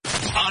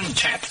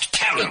untapped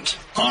talent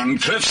on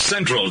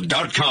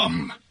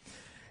cliffcentral.com.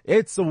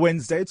 It's a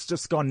Wednesday. It's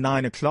just gone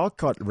 9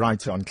 o'clock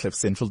right here on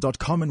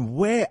cliffcentral.com. And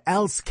where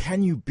else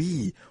can you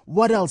be?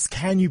 What else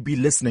can you be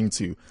listening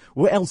to?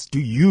 Where else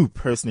do you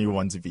personally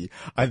want to be?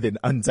 I've been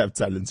untapped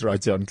talent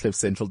right here on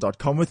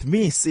cliffcentral.com with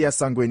me, Sia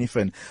Sangweni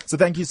Finn. So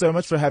thank you so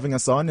much for having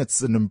us on.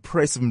 It's an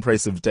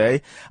impressive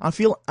day. I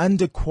feel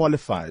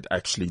underqualified,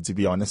 actually, to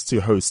be honest,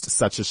 to host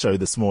such a show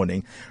this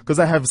morning because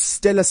I have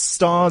stellar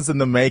stars in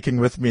the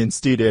making with me in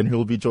studio and who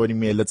will be joining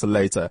me a little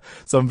later.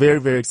 So I'm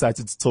very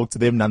excited to talk to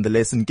them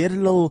nonetheless and get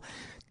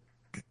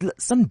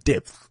some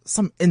depth,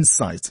 some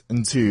insight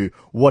into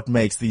what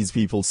makes these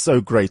people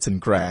so great and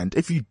grand.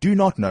 If you do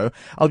not know,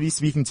 I'll be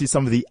speaking to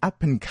some of the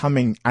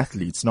up-and-coming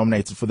athletes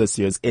nominated for this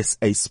year's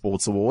SA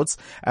Sports Awards.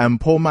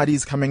 Paul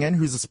Muddy's coming in,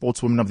 who's a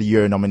Sportswoman of the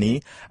Year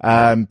nominee.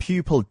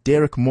 Pupil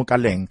Derek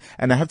Mokaleng,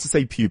 and I have to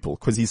say pupil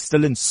because he's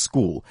still in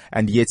school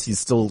and yet he's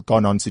still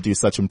gone on to do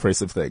such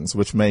impressive things,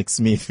 which makes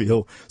me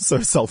feel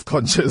so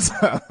self-conscious.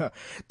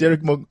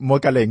 Derek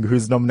Mokaleng,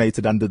 who's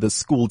nominated under the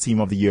School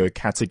Team of the Year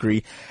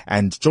category,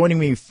 and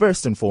joining me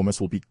first and foremost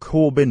will be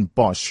Corbin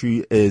Bosch,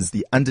 who is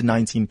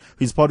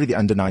who's part of the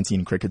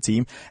under-19 cricket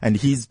team, and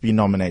he's been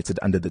nominated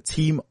under the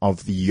Team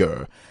of the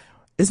Year.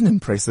 Isn't it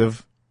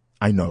impressive?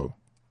 I know.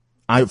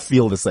 I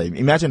feel the same.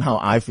 Imagine how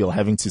I feel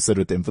having to sit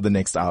with them for the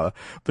next hour.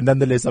 But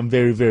nonetheless, I'm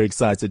very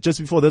excited. Just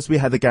before this, we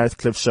had the Gareth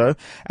Cliff show.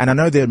 And I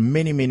know there are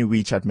many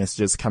WeChat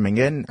messages coming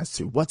in as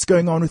to what's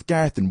going on with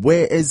Gareth and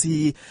where is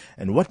he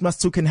and what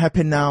can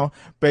happen now.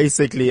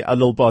 Basically, our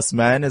little boss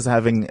man is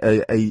having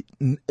an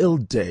ill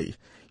day.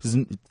 He's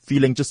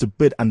feeling just a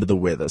bit under the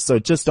weather. So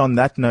just on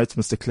that note,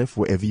 Mr. Cliff,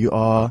 wherever you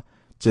are,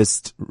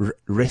 just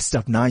rest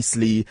up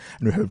nicely,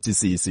 and we hope to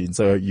see you soon.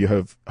 So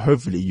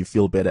hopefully you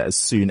feel better as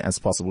soon as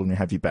possible when we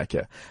have you back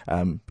here.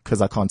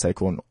 Because I can't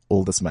take on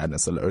all this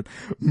madness alone.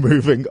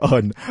 Moving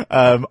on.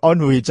 On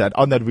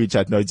that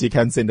WeChat note, you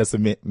can send us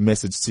a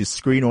message to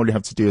screen. All you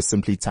have to do is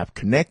simply tap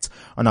connect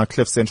on our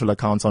Cliff Central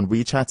account on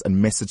WeChat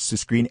and message to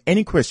screen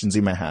any questions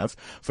you may have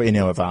for any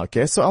of our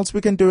guests. So else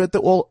we can do it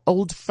the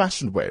old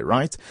fashioned way,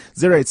 right?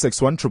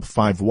 0861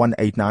 555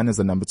 189 is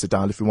the number to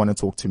dial if you want to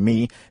talk to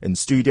me in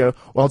studio.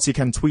 Or else you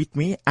can tweet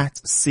me at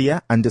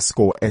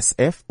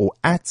Sia_SF or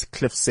at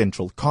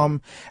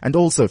cliffcentral.com, and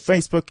also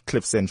Facebook,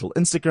 Cliff Central,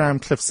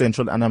 Instagram, Cliff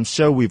Central, and I'm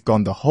sure we've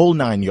gone the whole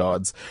 9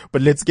 yards,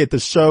 but let's get the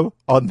show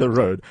on the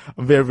road.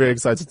 I'm very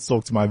excited to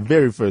talk to my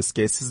very first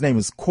guest. His name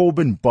is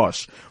Corbin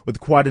Bosch,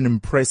 with quite an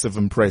impressive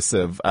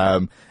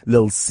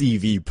little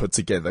CV put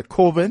together.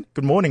 Corbin,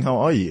 good morning. How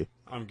are you?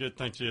 I'm good,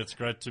 thank you. It's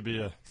great to be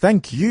here.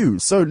 Thank you.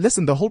 So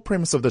listen, the whole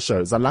premise of the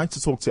show is I like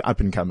to talk to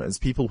up-and-comers,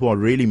 people who are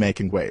really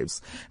making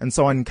waves. And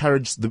so I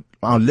encourage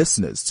our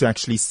listeners to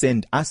actually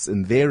send us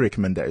in their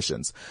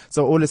recommendations.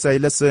 So all I say,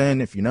 listen,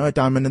 if you know a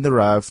diamond in the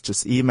rough,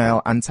 just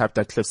email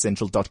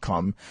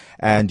untapped@cliffcentral.com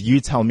and you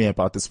tell me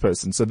about this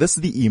person. So this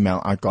is the email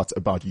I got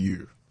about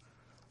you.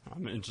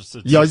 I'm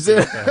interested. Yeah, to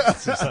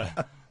say.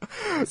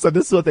 So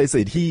this is what they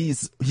said.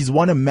 He's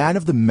won a man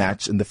of the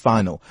match in the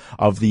final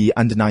of the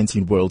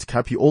Under-19 World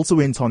Cup. He also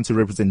went on to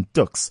represent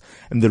Dux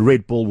in the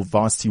Red Bull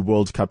Varsity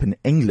World Cup in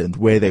England,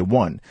 where they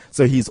won.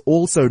 So he's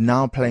also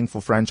now playing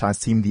for franchise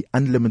team the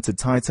Unlimited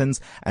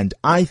Titans, and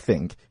I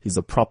think he's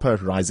a proper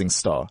rising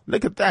star.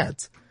 Look at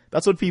that.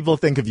 That's what people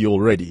think of you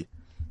already.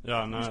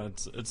 Yeah, no,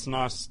 it's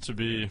nice to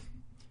be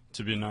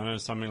known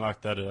as something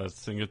like that. I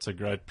think it's a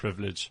great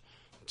privilege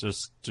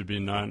just to be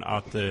known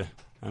out there.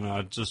 And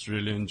I just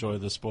really enjoy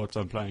the sport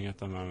I'm playing at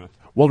the moment.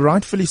 Well,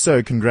 rightfully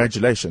so.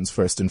 Congratulations,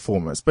 first and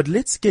foremost. But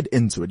let's get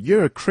into it.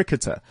 You're a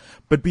cricketer.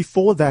 But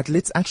before that,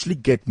 let's actually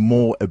get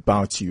more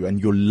about you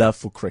and your love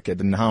for cricket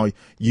and how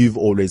you've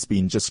always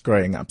been just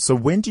growing up. So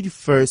when did you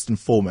first and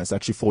foremost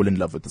actually fall in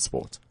love with the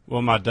sport?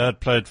 Well, my dad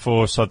played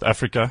for South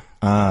Africa.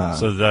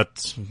 So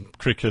that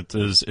cricket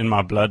is in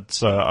my blood.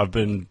 So I've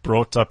been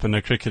brought up in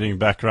a cricketing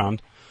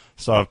background.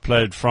 So I've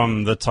played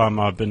from the time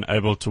I've been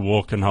able to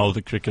walk and hold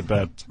a cricket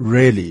bat.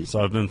 Really? So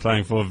I've been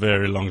playing for a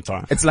very long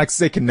time. It's like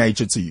second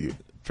nature to you.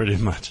 Pretty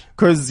much.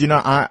 Because,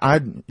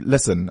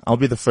 listen, I'll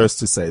be the first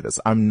to say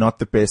this. I'm not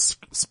the best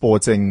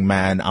sporting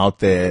man out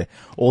there.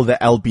 All the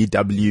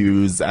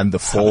LBWs and the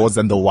fours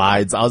and the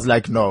wides. I was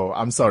like, no,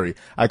 I'm sorry.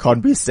 I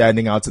can't be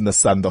standing out in the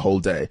sun the whole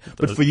day.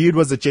 But for you, it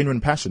was a genuine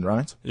passion,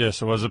 right?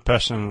 Yes, it was a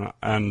passion,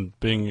 and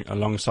being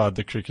alongside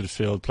the cricket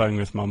field, playing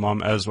with my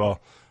mom as well.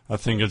 I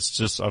think it's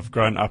just I've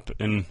grown up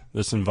in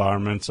this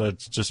environment, so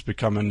it's just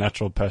become a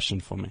natural passion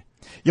for me.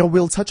 Yeah,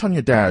 we'll touch on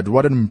your dad.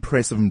 What an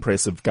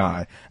impressive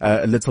guy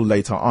a little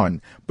later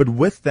on. But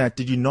with that,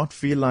 did you not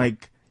feel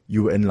like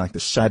you were in like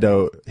his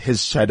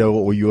shadow,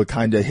 or you were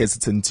kind of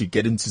hesitant to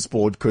get into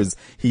sport because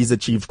he's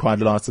achieved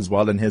quite a lot as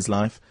well in his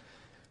life?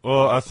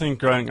 Well, I think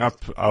growing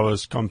up I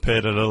was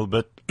compared a little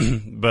bit,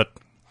 but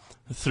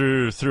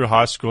through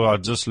high school I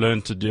just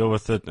learned to deal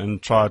with it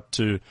and tried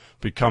to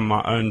become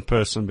my own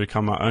person,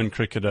 become my own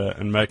cricketer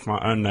and make my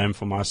own name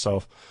for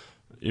myself.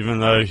 Even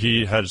though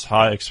he has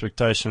high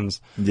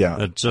expectations,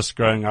 that just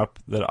growing up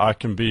that I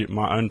can be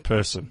my own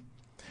person.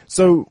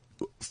 So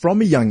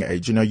from a young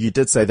age, you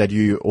did say that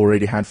you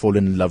already had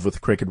fallen in love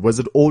with cricket. Was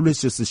it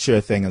always just a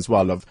sheer thing as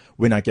well of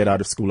when I get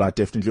out of school, I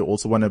definitely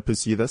also want to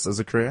pursue this as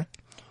a career?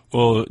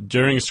 Well,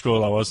 during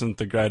school, I wasn't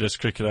the greatest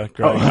cricketer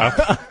growing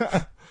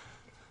up.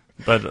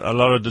 But a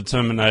lot of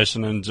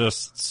determination and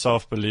just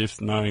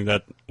self-belief, knowing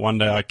that one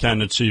day I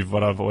can achieve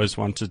what I've always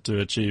wanted to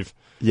achieve.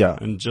 Yeah.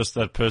 And just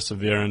that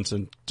perseverance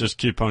and just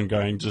keep on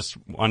going, just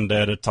one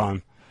day at a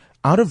time.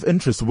 Out of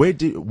interest, what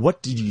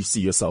did you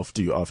see yourself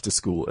do after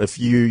school? If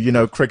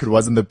cricket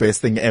wasn't the best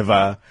thing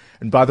ever,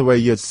 and by the way,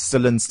 you're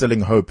still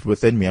instilling hope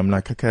within me. I'm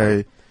like,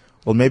 okay,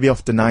 well, maybe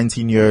after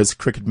 19 years,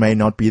 cricket may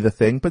not be the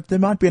thing, but there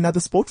might be another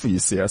sport for you,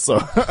 Sia. So,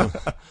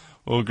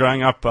 well,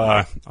 growing up,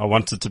 I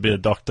wanted to be a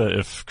doctor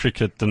if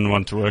cricket didn't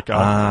want to work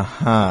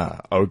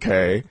out.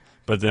 Okay.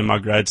 But then my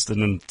grades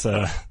didn't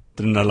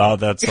allow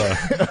that.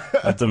 So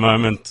at the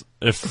moment,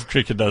 if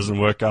cricket doesn't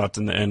work out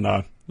in the end,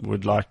 I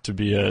would like to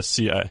be a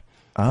CA.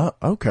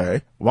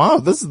 Okay. Wow,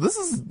 this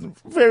is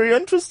very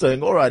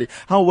interesting. Alrighty.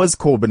 How was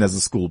Corbin as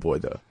a schoolboy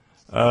though?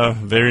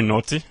 Very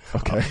naughty.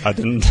 Okay. I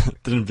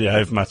didn't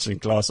behave much in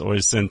class,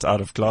 always sent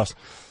out of class.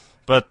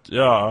 But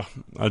yeah,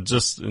 I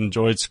just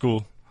enjoyed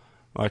school.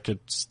 Like,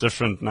 it's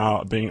different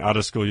now. Being out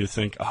of school, you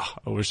think, I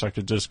wish I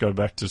could just go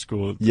back to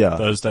school. Yeah.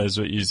 Those days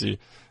were easy.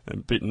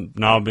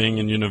 Now being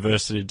in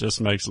university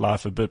just makes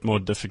life a bit more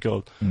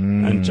difficult.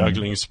 And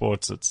juggling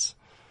sports, it's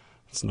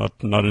not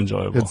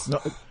enjoyable. It's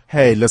not.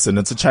 Hey, listen,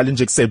 it's a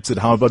challenge accepted.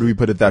 How about we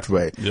put it that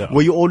way? Yeah.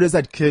 Were you always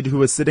that kid who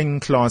was sitting in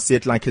class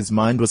yet like his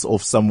mind was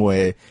off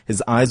somewhere,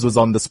 his eyes was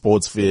on the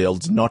sports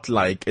field, not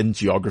like in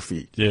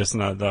geography? Yes,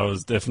 no, that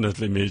was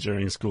definitely me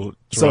during school.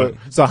 So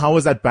how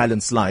was that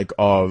balance like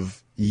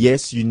of,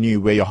 yes, you knew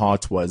where your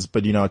heart was,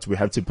 but you know what, we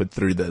have to put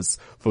through this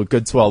for a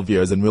good 12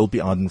 years and we'll be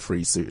out and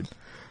free soon.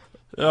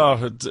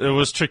 Yeah, it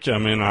was tricky. I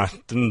mean, I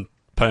didn't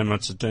pay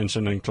much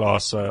attention in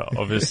class, so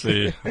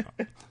obviously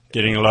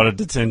getting a lot of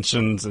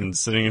detentions and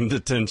sitting in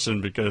detention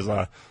because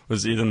I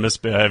was either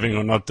misbehaving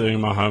or not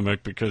doing my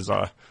homework because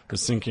I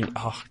was thinking,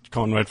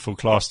 can't wait for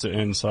class to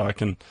end so I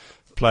can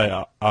play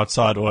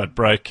outside or at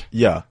break.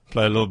 Yeah.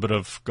 Play a little bit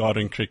of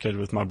garden cricket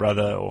with my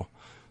brother, or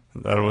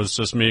that was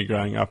just me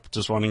growing up,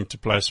 just wanting to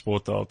play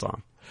sport the whole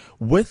time.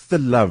 With the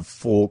love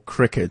for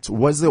cricket,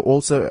 was there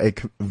also a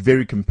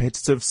very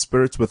competitive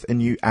spirit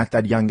within you at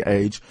that young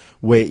age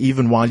where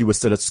even while you were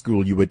still at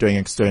school, you were doing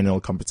external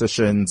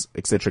competitions,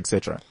 etc.,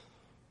 etc.?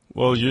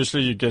 Well,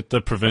 usually you get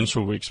the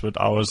provincial weeks, but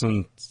I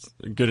wasn't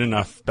good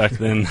enough back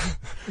then.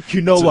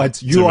 You know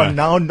what? You are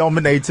now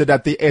nominated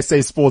at the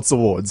SA Sports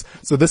Awards.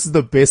 So this is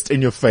the best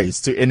in your face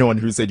to anyone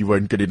who said you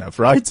weren't good enough,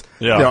 right?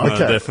 Yeah, okay.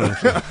 No,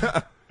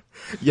 definitely.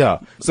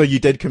 Yeah. So you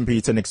did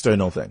compete in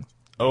external things.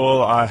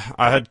 Well, I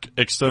had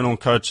external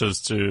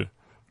coaches to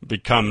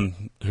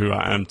become who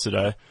I am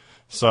today.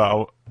 So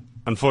I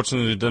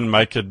unfortunately didn't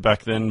make it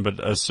back then,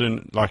 but as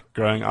soon, like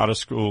growing out of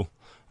school,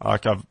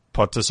 like I've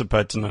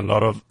participated in a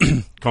lot of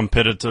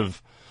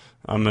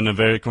I'm in a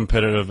very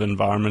competitive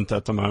environment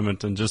at the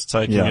moment, and just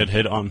taking it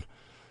head on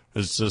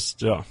is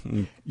just, yeah.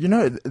 You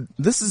know,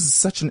 this is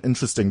such an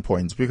interesting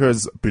point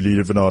because,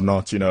 believe it or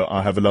not,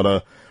 I have a lot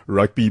of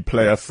rugby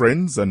player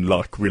friends and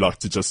we like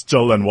to just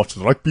chill and watch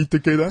rugby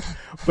together.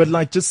 But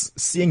like just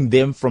seeing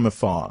them from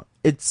afar,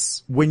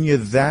 it's when you're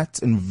that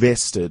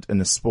invested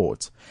in a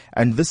sport,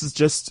 and this is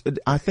just,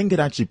 I think it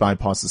actually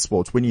bypasses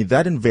sport. When you're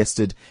that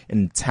invested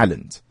in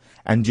talent,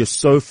 and you're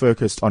so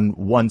focused on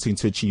wanting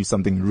to achieve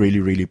something really,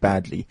 really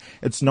badly.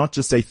 It's not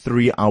just a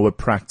 3-hour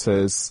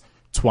practice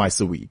twice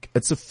a week.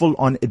 It's a full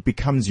on, it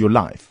becomes your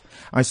life.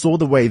 I saw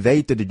the way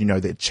they did it,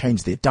 they'd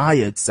change their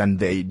diets and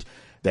they'd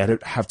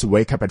have to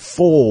wake up at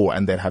 4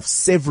 and they'd have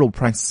several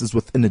practices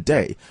within a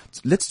day.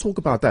 So let's talk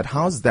about that.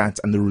 How's that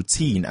and the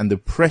routine and the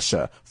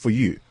pressure for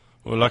you?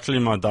 Well, luckily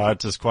my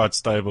diet is quite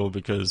stable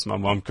because my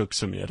mom cooks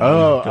for me at home.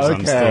 Oh,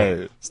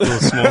 okay. I'm still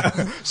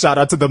small. Shout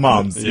out to the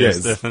moms.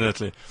 Yes,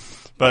 definitely.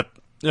 But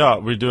yeah,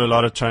 we do a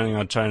lot of training.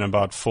 I train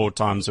about 4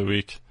 times a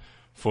week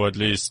for at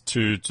least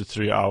 2 to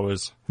 3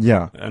 hours.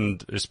 Yeah.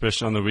 And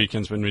especially on the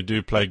weekends when we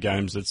do play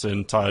games, it's an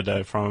entire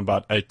day from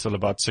about 8 till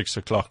about 6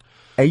 o'clock.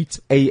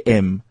 8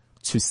 a.m.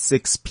 to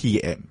 6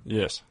 p.m.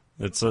 Yes.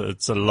 It's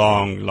a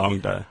long, long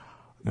day.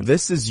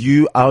 This is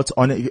you out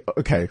on it.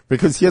 Okay,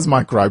 because here's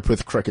my gripe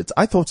with cricket.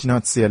 I thought,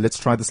 Sia, let's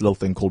try this little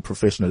thing called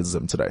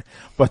professionalism today.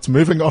 But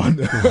moving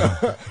on,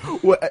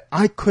 well,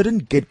 I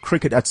couldn't get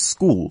cricket at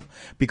school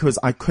because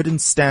I couldn't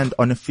stand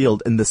on a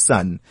field in the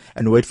sun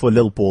and wait for a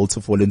little ball to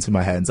fall into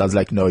my hands. I was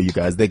like, no, you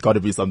guys, there got to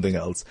be something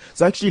else.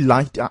 So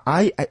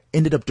I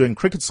ended up doing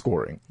cricket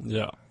scoring.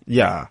 Yeah.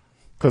 Yeah.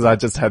 Because I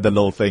just had the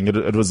little thing.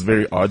 It was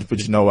very odd,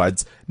 but you know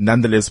what?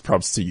 Nonetheless,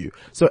 props to you.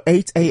 So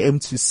 8 a.m.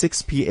 to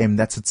 6 p.m.,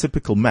 that's a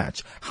typical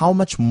match. How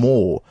much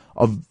more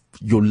of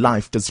your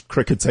life does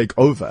cricket take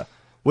over?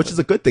 Which is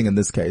a good thing in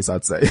this case,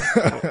 I'd say.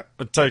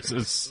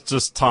 It's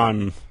just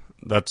time.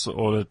 That's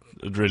all it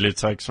really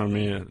takes from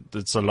me.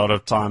 It's a lot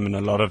of time and a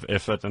lot of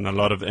effort and a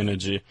lot of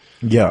energy.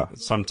 Yeah.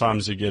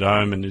 Sometimes you get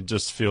home and you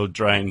just feel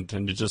drained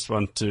and you just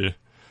want to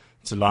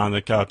to lie on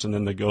the couch, and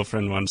then the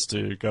girlfriend wants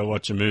to go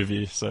watch a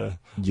movie. So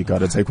You got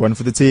to take one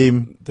for the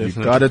team.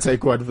 Definitely. You got to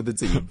take one for the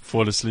team.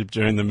 fall asleep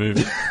during the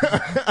movie.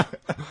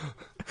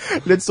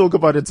 Let's talk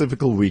about a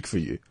typical week for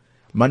you.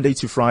 Monday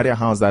to Friday,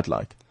 how's that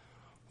like?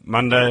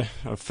 Monday,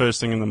 first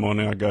thing in the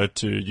morning, I go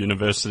to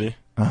university,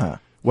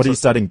 What are you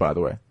studying, by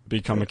the way?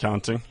 become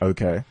accounting,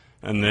 Okay.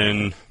 and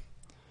then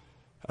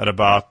at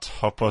about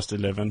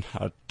 11:30,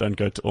 I don't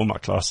go to all my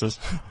classes.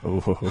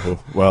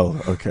 Oh,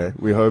 well, okay.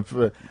 We hope.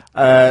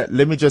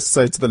 Let me just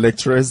say to the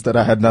lecturers that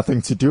I had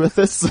nothing to do with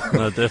this.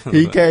 No,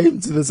 definitely. He came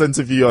to this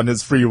interview on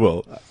his free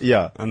will.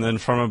 Yeah. And then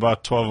from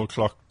about 12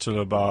 o'clock till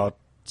about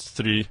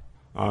 3,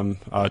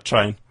 I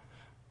train,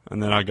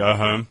 and then I go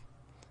home,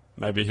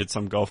 maybe hit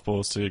some golf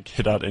balls to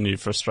get out any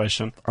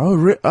frustration.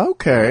 Oh,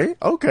 okay.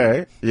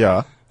 Okay.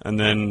 Yeah. And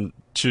then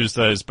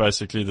Tuesday is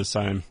basically the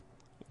same.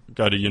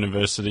 Go to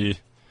university,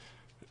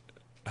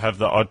 have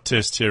the odd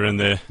test here and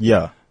there,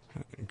 Yeah.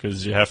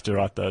 because you have to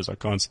write those. I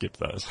can't skip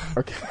those.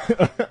 Okay.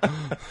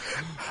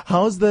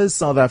 How's the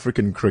South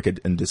African cricket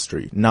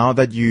industry now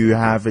that you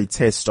have a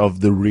test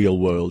of the real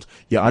world?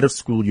 You're out of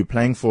school, you're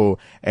playing for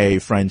a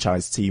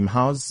franchise team.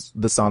 How's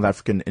the South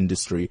African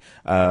industry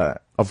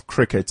of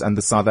cricket and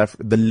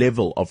the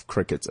level of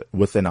cricket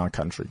within our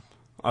country?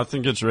 I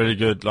think it's really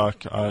good.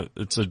 Like,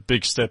 it's a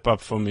big step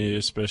up for me,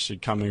 especially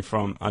coming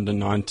from under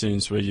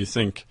 19s, where you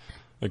think,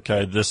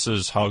 okay, this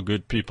is how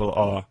good people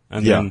are.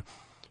 And then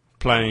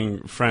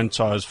playing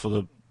franchise for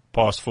the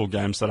past 4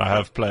 games that I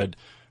have played,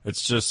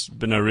 it's just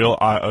been a real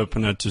eye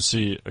opener to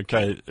see,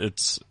 okay,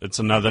 it's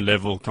another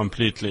level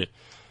completely.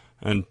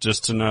 And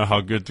just to know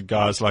how good the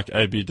guys like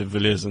AB de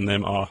Villiers and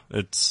them are,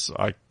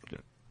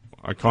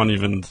 I can't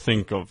even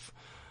think of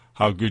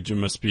how good you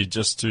must be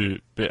just to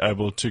be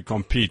able to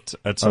compete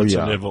at such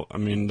a level. I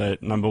mean, they're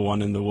number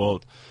 1 in the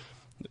world.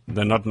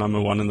 They're not number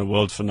 1 in the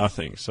world for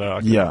nothing. So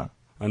I can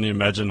only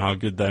imagine how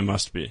good they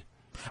must be.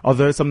 Are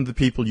those some of the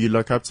people you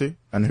look up to,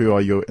 and who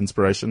are your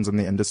inspirations in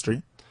the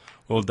industry?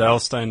 Well, Dale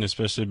Steyn,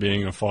 especially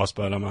being a fast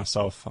bowler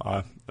myself,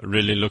 I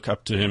really look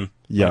up to him.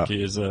 Yeah. Like,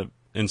 he is an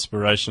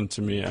inspiration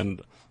to me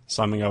and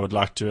something I would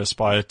like to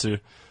aspire to.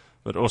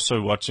 But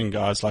also watching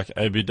guys like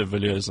AB de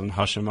Villiers and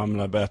Hashim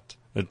Amrabat,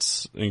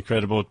 it's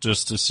incredible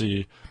just to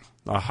see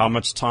how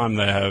much time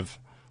they have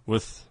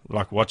with,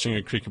 like, watching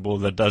a cricket ball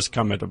that does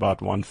come at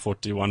about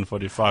 140,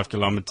 145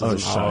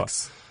 kilometers an hour.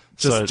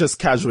 Just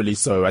casually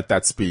so at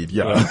that speed,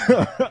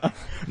 yeah.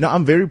 No,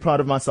 I'm very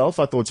proud of myself.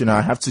 I thought,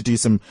 I have to do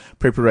some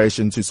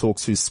preparation to talk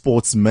to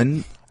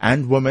sportsmen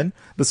and women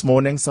this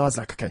morning. So I was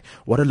like, okay,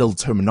 what are little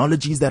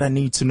terminologies that I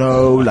need to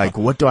know? Like,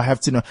 what do I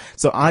have to know?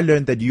 So I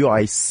learned that you are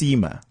a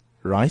seamer,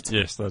 right?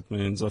 Yes, that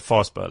means a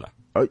fast bowler.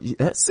 Oh,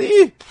 yeah,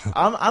 see,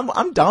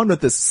 I'm down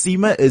with this.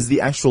 Seamer is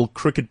the actual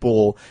cricket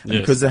ball, and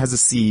because it has a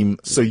seam,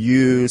 so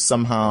you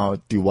somehow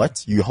do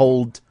what? You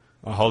hold.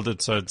 I hold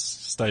it so it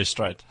stays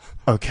straight.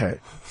 Okay.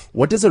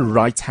 What does a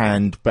right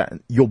hand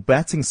your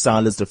batting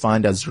style is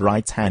defined as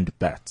right hand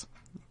bat?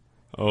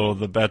 Oh,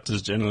 the bat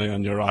is generally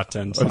on your right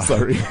hand side. I'm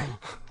sorry.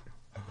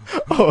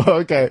 Oh,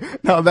 okay.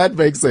 Now that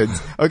makes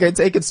sense. Okay,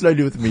 take it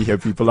slowly with me here,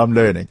 people. I'm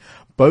learning.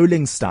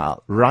 Bowling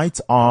style, right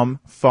arm,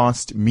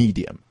 fast,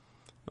 medium.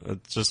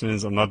 It just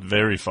means I'm not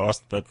very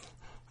fast, but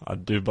I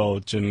do bowl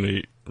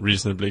generally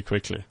reasonably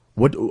quickly.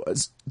 What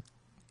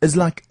is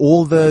like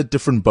all the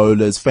different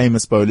bowlers,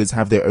 famous bowlers,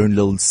 have their own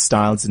little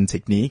styles and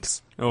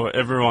techniques? Oh,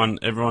 everyone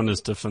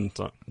is different.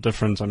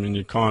 I mean,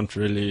 you can't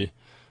really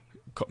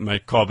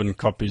make carbon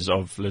copies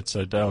of, let's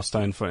say, Dale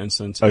Steyn, for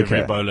instance. Okay.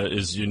 Every bowler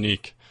is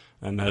unique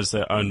and has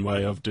their own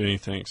way of doing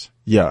things.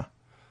 Yeah.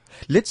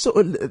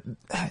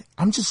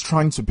 I'm just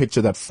trying to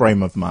picture that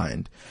frame of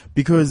mind,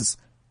 because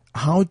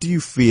how do you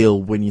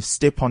feel when you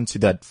step onto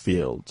that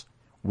field,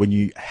 when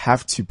you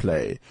have to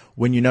play,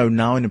 when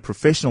now in a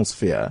professional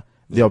sphere,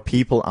 there are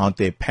people out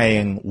there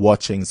paying,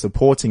 watching,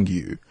 supporting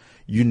you.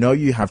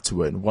 You have to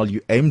win. Well,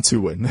 you aim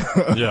to win.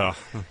 Yeah.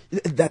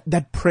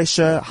 That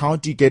pressure, how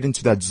do you get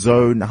into that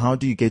zone? How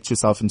do you get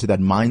yourself into that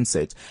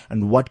mindset?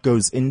 And what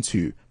goes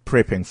into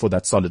prepping for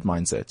that solid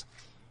mindset?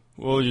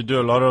 Well, you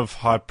do a lot of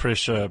high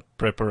pressure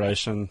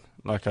preparation.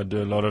 Like, I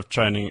do a lot of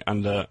training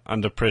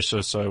under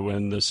pressure. So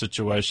when the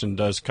situation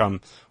does come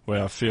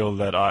where I feel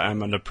that I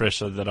am under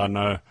pressure, that I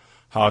know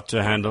how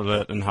to handle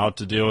it and how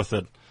to deal with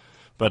it.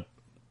 But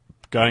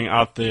going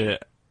out there,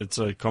 it's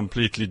a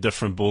completely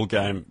different ball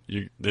game.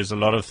 There's a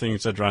lot of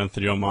things that run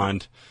through your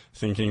mind,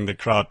 thinking the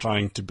crowd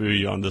trying to boo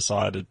you on the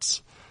side.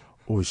 It's,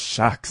 oh,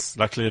 shucks.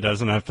 Luckily, it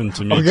hasn't happened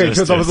to me. Okay,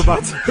 because I was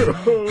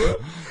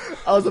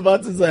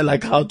about to say,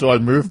 like, how do I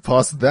move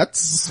past that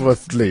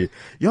swiftly?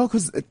 Yeah,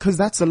 because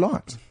that's a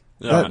lot.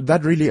 Yeah.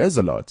 That really is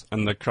a lot.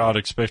 And the crowd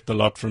expect a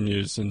lot from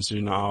you, since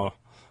you're now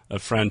a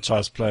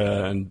franchise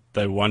player and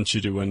they want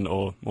you to win,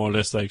 or more or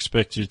less they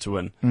expect you to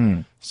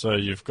win. So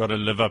you've got to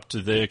live up to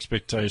their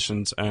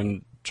expectations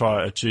and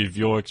try achieve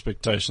your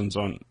expectations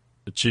on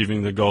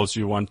achieving the goals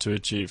you want to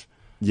achieve.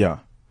 Yeah.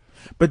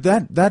 But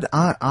that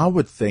I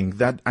would think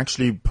that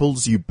actually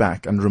pulls you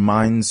back and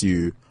reminds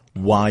you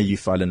why you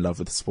fell in love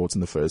with the sport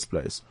in the first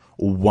place,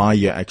 or why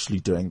you're actually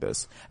doing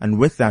this. And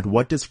with that,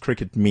 what does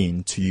cricket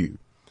mean to you?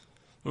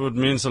 Well, it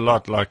means a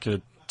lot.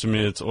 To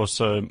me, it's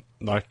also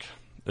like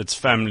it's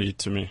family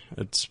to me.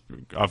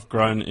 I've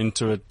grown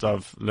into it.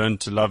 I've learned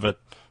to love it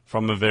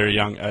from a very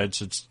young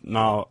age. It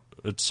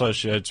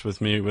associates with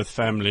me, with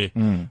family.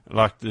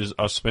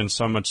 I've spent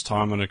so much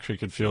time on a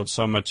cricket field,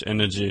 so much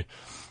energy.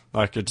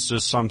 Like, it's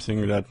just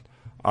something that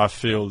I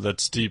feel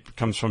that's deep,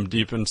 comes from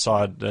deep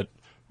inside, that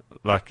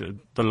like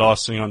the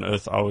last thing on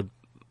earth I would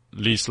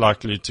least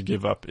likely to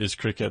give up is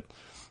cricket.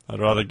 I'd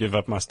rather give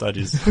up my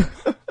studies.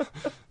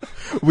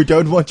 We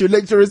don't want your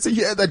lecturers to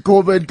hear that,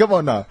 Corbin. Come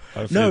on now.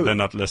 Hopefully they're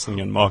not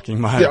listening and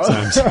marking my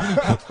exams.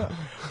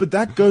 But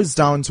that goes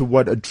down to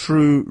what a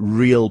true,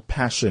 real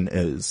passion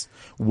is,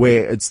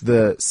 where it's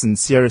the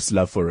sincerest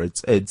love for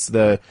it.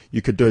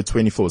 You could do it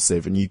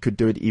 24/7. You could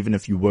do it even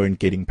if you weren't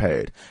getting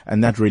paid.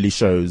 And that really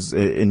shows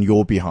in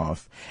your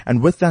behalf.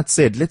 And with that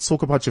said, let's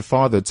talk about your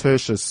father,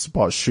 Tertius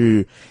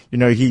Bashu.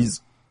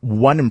 He's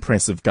one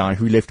impressive guy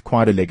who left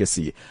quite a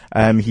legacy.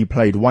 He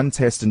played 1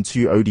 Test and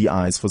 2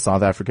 ODIs for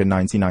South Africa in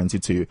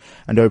 1992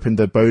 and opened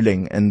the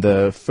bowling in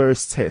the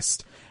first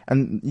Test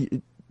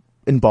and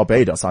in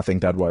Barbados, I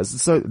think that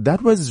was. So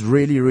that was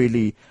really,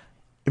 really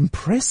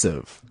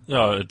impressive.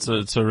 Yeah, it's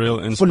a real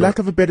inspiration. For lack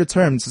of a better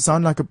term, to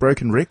sound like a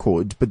broken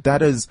record, but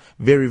that is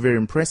very, very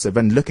impressive.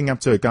 And looking up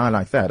to a guy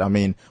like that, I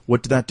mean,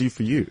 what did that do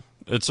for you?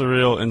 It's a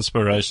real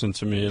inspiration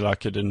to me.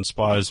 Like, it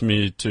inspires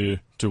me to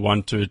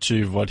want to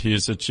achieve what he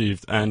has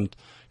achieved and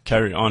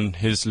carry on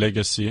his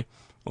legacy,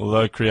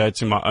 although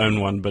creating my own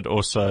one, but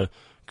also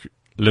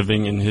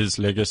living in his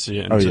legacy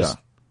and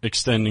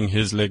extending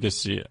his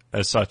legacy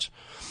as such.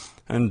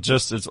 And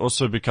it's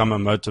also become a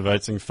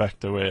motivating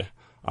factor where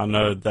I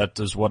know that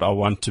is what I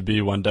want to be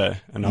one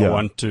day, and I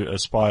want to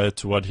aspire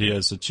to what he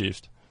has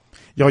achieved.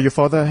 Yeah, your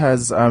father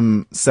has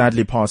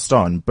sadly passed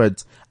on,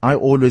 but I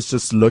always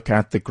just look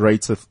at the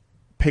greater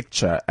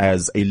picture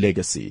as a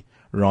legacy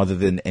rather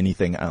than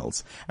anything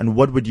else. And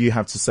what would you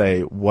have to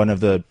say one of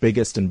the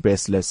biggest and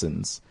best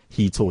lessons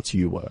he taught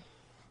you were?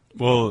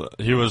 Well,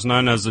 he was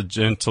known as a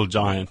gentle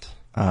giant.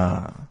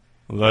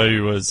 Although he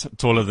was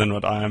taller than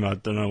what I am, I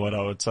don't know what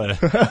I would say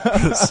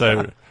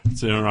to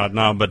him right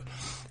now. But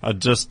I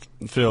just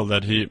feel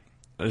that he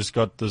has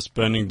got this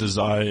burning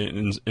desire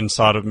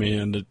inside of me,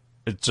 and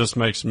it just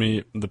makes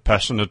me the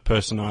passionate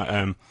person I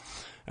am.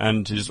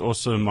 And he's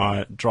also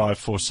my drive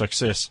for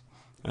success.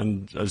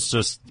 And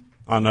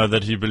I know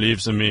that he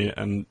believes in me,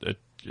 and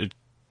it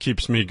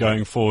keeps me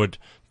going forward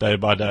day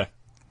by day.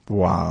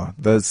 Wow,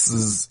 this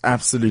is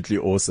absolutely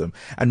awesome.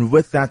 And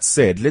with that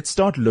said, let's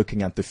start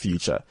looking at the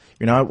future.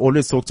 I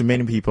always talk to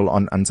many people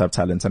on untapped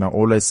talent, and I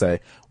always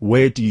say,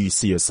 where do you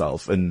see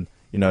yourself in,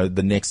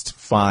 the next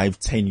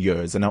 5-10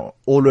 years? And I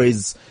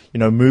always,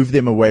 move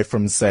them away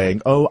from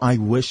saying, oh, I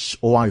wish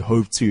or I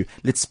hope to.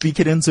 Let's speak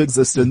it into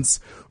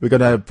existence. We're going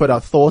to put our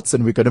thoughts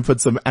and we're going to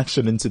put some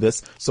action into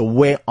this. So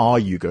where are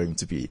you going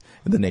to be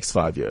in the next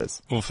 5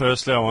 years? Well,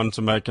 firstly, I want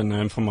to make a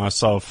name for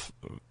myself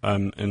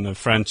in the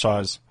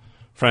franchise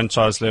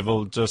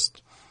level.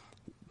 Just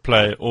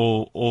play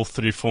all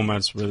 3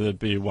 formats, whether it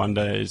be 1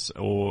 days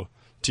or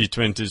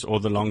T20s or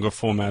the longer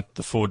format,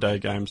 the 4-day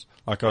games.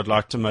 Like, I'd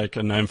like to make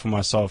a name for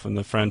myself in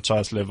the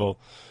franchise level,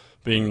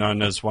 being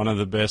known as one of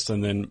the best,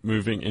 and then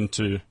moving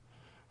into,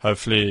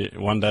 hopefully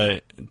one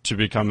day, to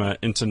become an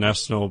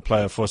international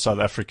player for South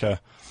Africa,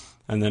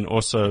 and then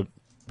also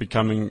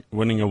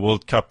winning a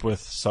World Cup with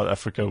South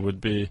Africa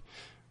would be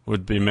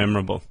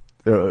memorable.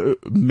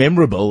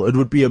 Memorable. It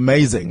would be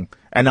amazing.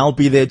 And I'll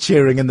be there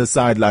cheering in the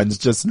sidelines,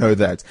 just know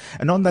that.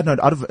 And on that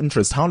note, out of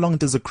interest, how long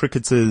does a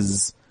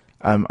cricketer's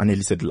I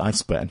nearly said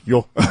lifespan,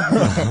 your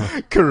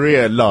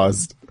career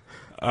last?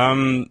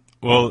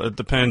 Well, it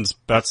depends.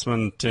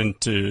 Batsmen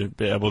tend to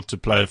be able to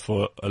play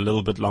for a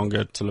little bit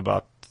longer, till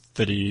about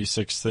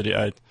 36,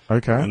 38.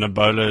 Okay. And a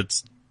bowler,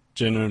 it's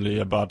generally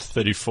about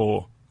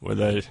 34, where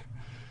the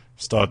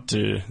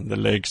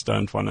legs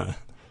don't want to.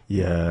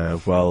 Yeah,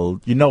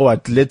 well, you know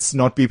what? Let's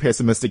not be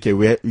pessimistic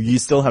here. You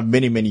still have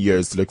many, many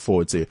years to look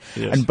forward to.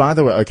 Yes. And by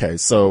the way, okay,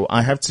 so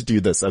I have to do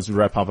this as we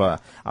wrap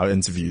up our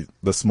interview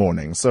this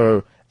morning.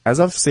 So, as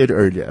I've said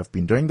earlier, I've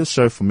been doing this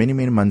show for many,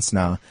 many months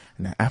now,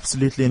 and I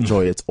absolutely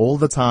enjoy it all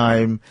the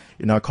time.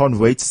 I can't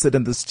wait to sit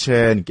in this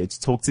chair and get to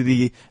talk to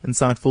the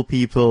insightful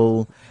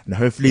people, and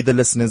hopefully the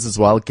listeners as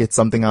well get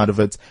something out of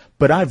it.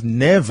 But I've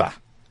never,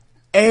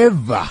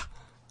 ever,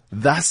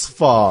 thus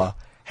far,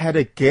 had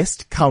a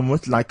guest come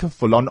with like a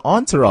full-on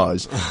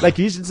entourage. Like,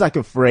 usually it's like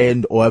a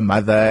friend or a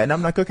mother, and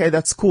I'm like, okay,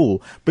 that's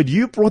cool. But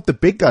you brought the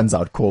big guns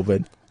out,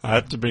 Corbin. I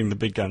had to bring the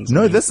big guns.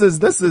 No, this is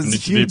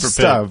huge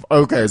stuff.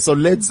 Okay, so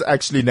let's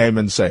actually name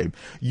and shame.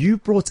 You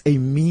brought a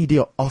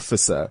media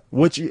officer,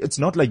 which it's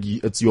not like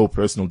it's your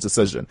personal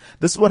decision.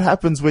 This is what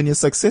happens when you're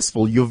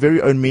successful. Your very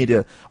own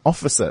media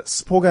officer.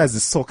 Spogazi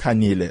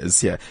Sokanile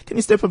is here. Can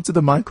you step up to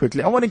the mic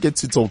quickly? I want to get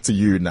to talk to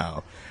you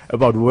now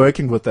about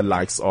working with the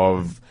likes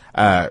of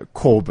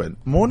Corbin.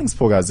 Morning,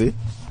 Spogazi.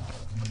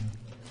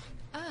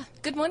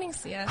 Good morning,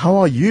 Sia. How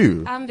are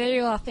you? I'm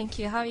very well, thank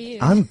you. How are you?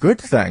 I'm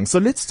good, thanks. So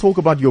let's talk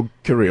about your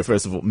career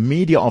first of all.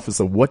 Media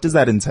officer, what does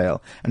that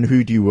entail and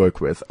who do you work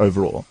with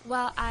overall?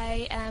 Well,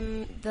 I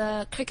am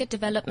the Cricket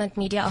Development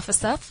Media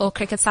Officer for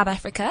Cricket South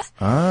Africa.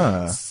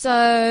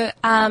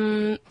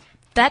 So,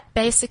 that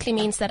basically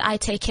means that I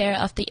take care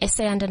of the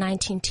SA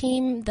Under-19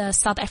 team, the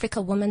South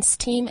Africa women's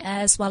team,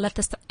 as well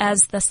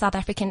as the South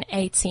African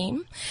A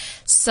team.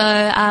 So,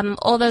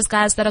 all those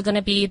guys that are going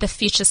to be the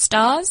future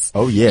stars.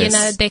 Oh, yes. You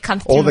know, they come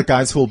through. All the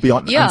guys who will be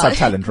on unTapped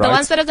Talent, right? The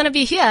ones that are going to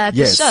be here at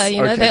the show, you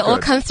know, okay, they all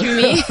good. come through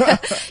me.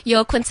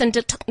 Your Quinton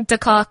de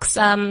Kock's,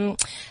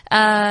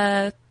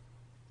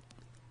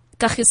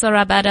 Kagiso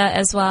Rabada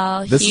as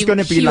well. This is going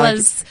to be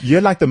like,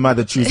 you're like the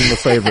mother choosing the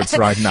favorites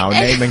right now,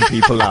 naming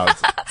people out.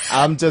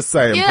 I'm just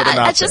saying, put it out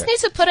I just need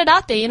to put it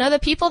out there. You know, the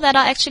people that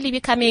are actually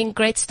becoming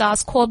great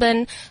stars.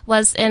 Corbin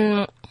was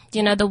in,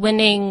 you know, the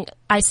winning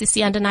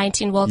ICC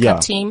Under-19 World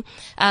Cup team.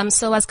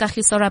 So was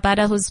Kagiso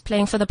Rabada, who's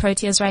playing for the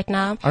Proteas right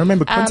now. I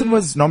remember Quinton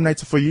was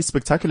nominated for Youth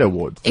Spectacular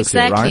Award this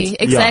year, right?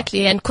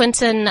 Exactly. And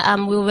Quinton,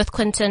 we were with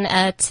Quinton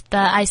at the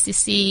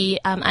ICC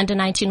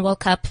Under-19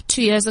 World Cup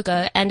 2 years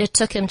ago, and it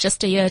took him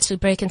just a year to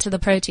break into the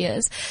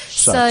Proteas.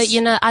 So,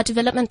 you know, our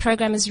development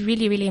program is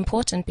really, really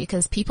important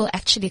because people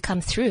actually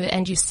come through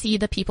and you see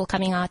the people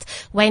coming out.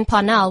 Wayne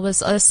Parnell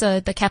was also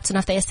the captain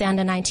of the SA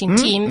Under-19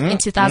 team in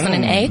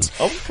 2008.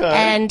 Okay.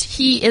 And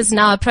he is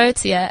now a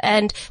Protea.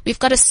 And we've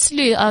got a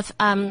slew of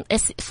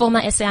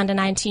former SA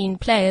Under-19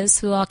 players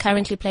who are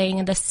currently playing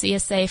in the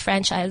CSA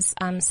franchise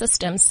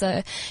system.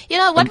 So, you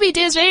know, what we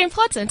do is very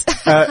important.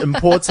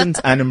 Important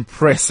and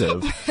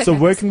impressive. So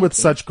working with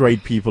such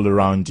great people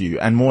around you,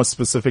 and more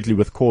specifically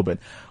with Corbin,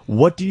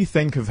 what do you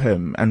think of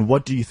him, and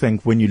what do you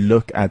think when you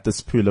look at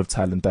this pool of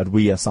talent that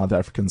we as South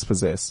Africans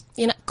possess?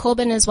 You know,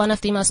 Corbin is one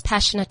of the most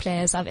passionate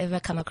players I've ever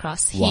come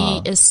across.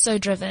 Wow. He is so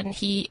driven.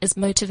 He is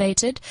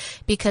motivated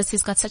because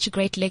he's got such a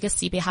great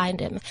legacy behind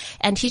him,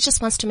 and he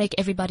just wants to make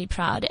everybody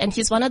proud. And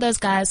he's one of those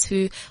guys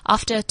who,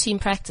 after team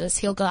practice,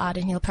 he'll go out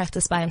and he'll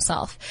practice by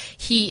himself.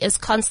 He is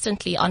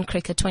constantly on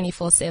cricket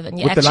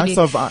 24/7. With the likes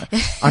of,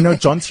 I know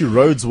John T.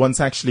 Rhodes once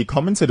actually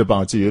commented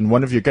about you in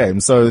one of your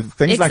games. So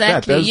things like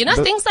that. You know,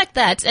 things like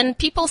that. And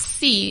people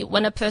see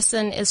when a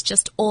person is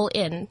just all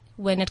in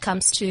when it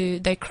comes to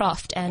their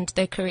craft and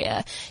their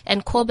career.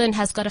 And Corbin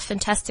has got a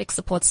fantastic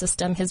support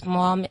system. His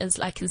mom is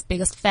like his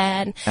biggest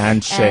fan.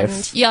 And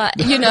chef. Yeah,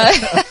 you know.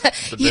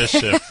 The best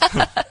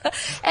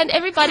chef. And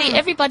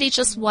everybody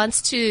just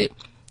wants to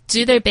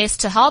do their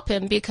best to help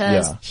him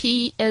because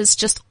he is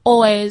just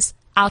always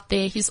out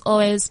there. He's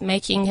always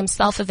making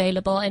himself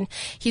available, and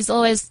he's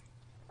always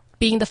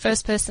being the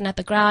first person at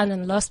the ground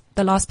and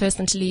the last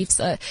person to leave.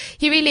 So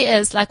he really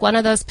is like one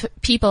of those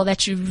people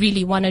that you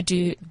really want to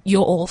do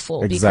your all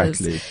for.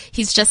 Exactly. Because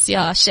he's just,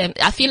 shame.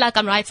 I feel like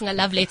I'm writing a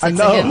love letter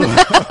to him.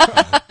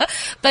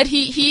 But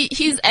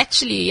he's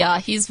actually,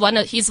 he's one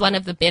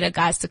of the better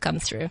guys to come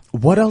through.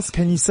 What else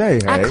can you say,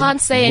 hey? I can't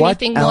say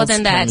anything more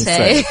than that,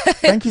 hey?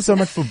 Thank you so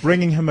much for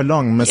bringing him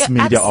along, Miss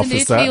Media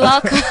Officer. Absolutely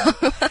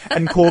welcome.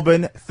 And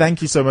Corbin,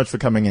 thank you so much for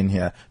coming in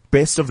here.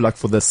 Best of luck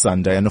for this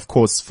Sunday and, of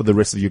course, for the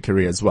rest of your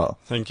career as well.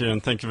 Thank you,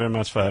 and thank you very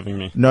much for having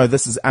me. No,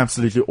 this is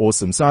absolutely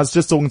awesome. So I was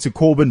just talking to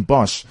Corbin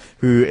Bosch,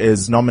 who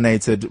is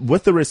nominated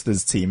with the rest of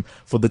his team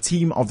for the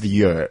Team of the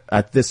Year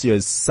at this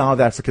year's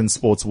South African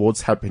Sports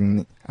Awards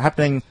happening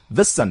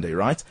this Sunday,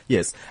 right?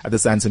 Yes, at the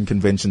Sandton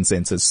Convention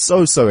Centre.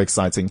 So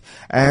exciting.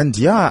 And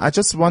yeah, I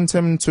just want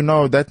him to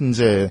know that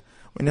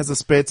when there's a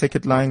spare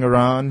ticket lying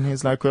around,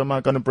 he's like, who am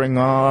I going to bring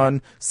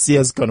on?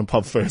 Sia's going to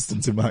pop first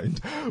into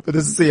mind. But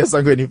this is Sia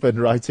Sangweni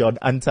right here on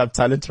unTapped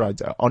Talent right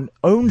here,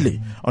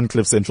 only on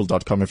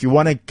cliffcentral.com. If you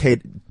want to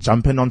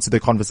jump in onto the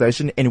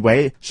conversation any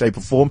way, shape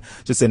or form,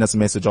 just send us a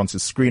message onto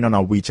screen on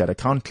our WeChat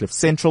account, Cliff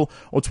Central,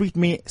 or tweet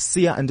me,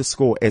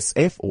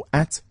 Sia_SF or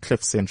at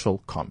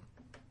cliffcentral.com.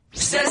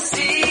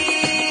 Cecilia,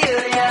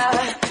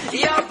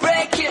 you're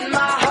breaking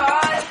my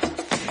heart.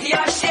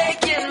 You're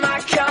shaking my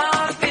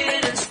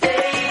confidence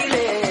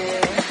daily.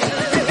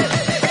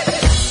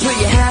 Put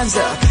your hands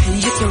up,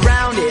 you're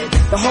surrounded.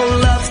 The whole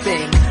love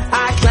thing,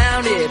 I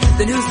clowned it.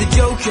 Then who's the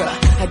joker?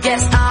 I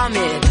guess I'm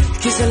it.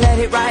 Cause I let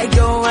it right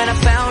go and I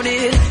found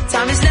it.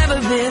 Time has never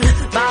been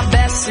my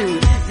best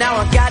suit. Now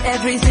I got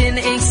everything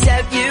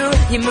except you.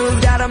 You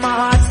moved out of my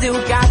heart, still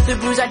got the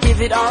bruise. I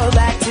give it all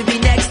back to be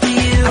next to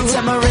you. I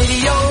turn my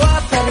radio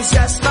up and it's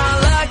just my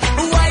luck.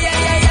 Ooh,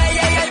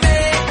 yeah,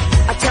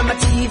 babe. I turn my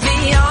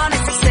TV on,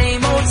 it's the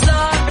same old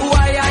song.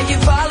 Why are you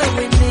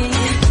following me?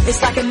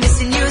 It's like I'm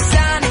missing you,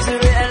 sign is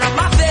written on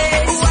my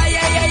face. Ooh,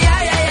 yeah.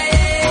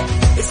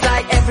 It's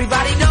like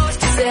everybody knows,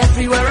 'cause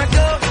everywhere I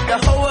go, the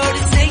whole world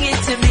is singing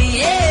to me,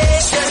 yeah.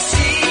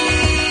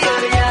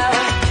 Cecilia,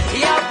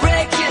 you're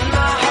breaking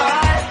my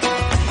heart.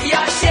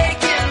 You're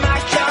shaking my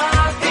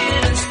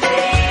confidence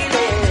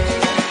daily.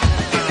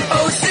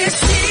 Oh,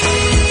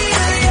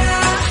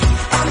 Cecilia,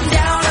 I'm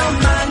down on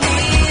my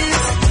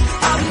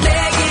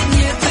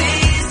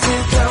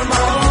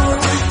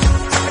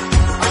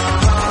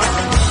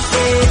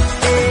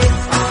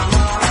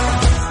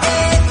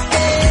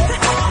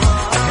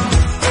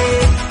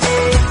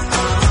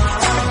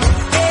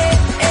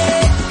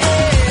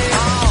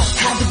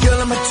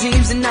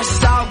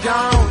all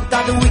gone.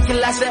 Thought that we could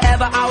last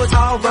forever, I was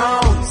all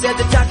wrong. Said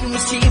the talking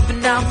was cheap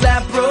and now I'm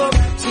flat broke.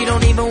 She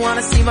don't even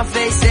wanna see my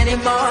face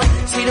anymore.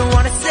 She don't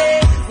wanna say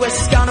where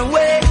she's gone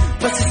away,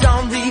 but she's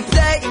on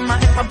replay in my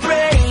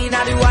brain.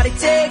 I do what it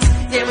takes,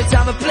 name a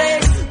time and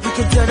place. We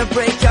can turn a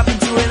breakup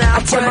into an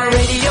outbreak. I turn my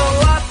radio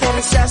up and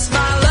it's just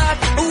my luck.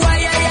 Why,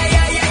 yeah.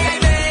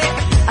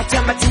 I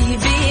turn my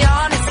TV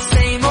on, it's the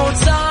same old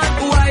song.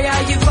 Why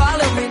are you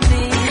following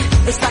me?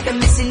 It's like I'm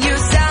missing you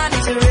sign,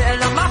 it's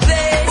written on my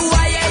face.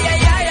 Why, yeah.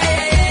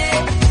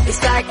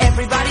 It's like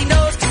everybody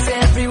knows, 'cause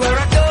everywhere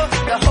I go,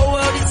 the whole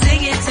world is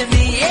singing to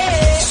me,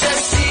 yeah.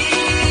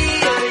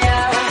 Cecilia,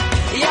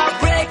 you're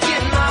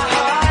breaking my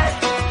heart.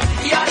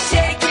 You're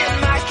shaking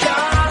my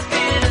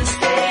confidence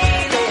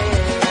daily.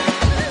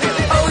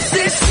 Oh,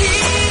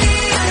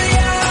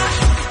 Cecilia,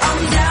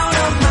 I'm down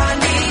on my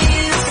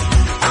knees.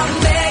 I'm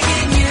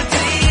begging you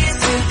please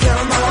to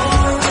come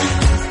home.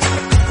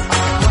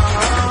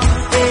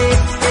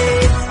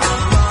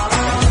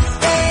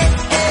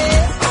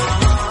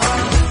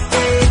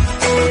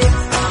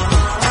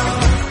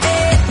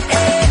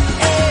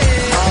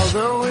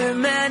 Although we're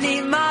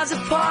many miles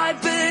apart,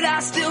 but I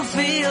still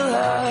feel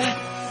her.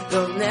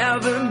 There'll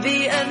never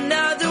be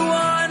another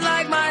one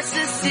like my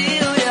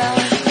Cecilia.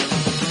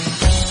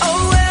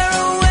 Oh,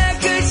 where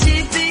could she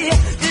be?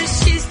 Does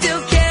she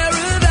still care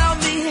about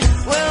me?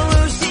 When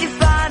will she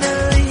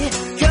finally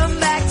come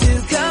back to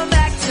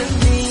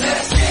me?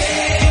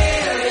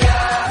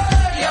 Cecilia,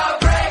 you're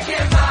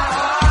breaking my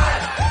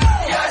heart.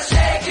 You're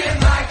shaking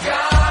my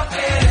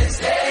confidence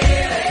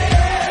daily.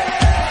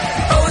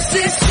 Oh,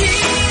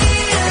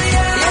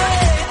 Cecilia,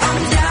 I'm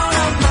down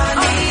on my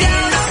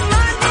knees.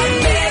 I'm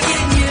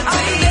begging you,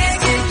 please,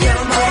 to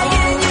come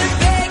home.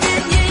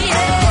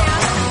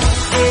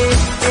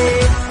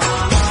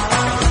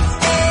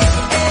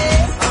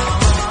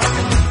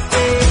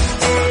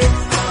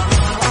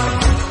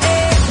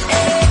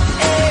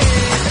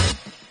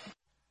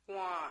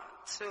 One,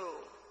 two.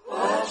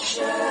 What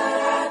should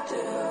I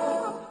do?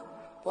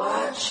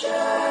 What should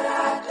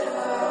I do?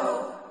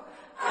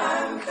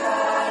 I'm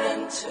cut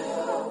into.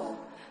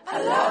 I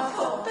love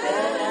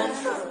forbidden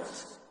fruit.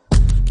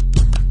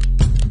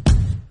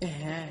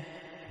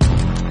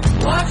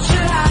 What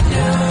should I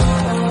do?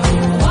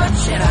 What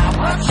should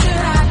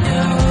I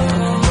do?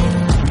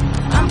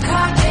 I'm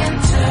caught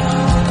into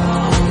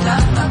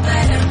love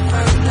forbidden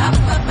fruit, love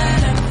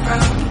forbidden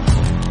fruit.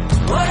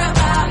 What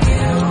about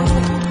you?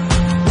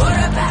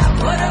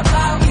 What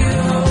about you?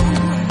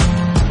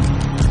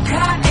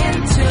 Caught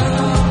into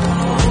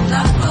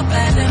love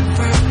forbidden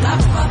fruit,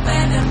 love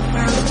forbidden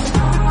fruit.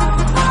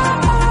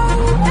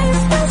 Is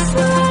this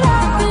what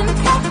I've been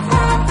kept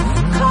from?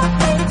 Caught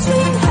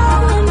between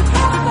hell and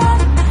heaven.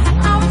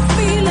 I'm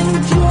feeling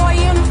joy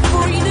and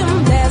freedom.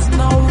 There's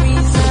no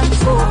reason to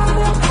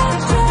feel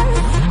passion.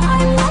 I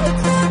like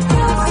the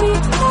guilty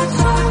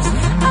pleasures.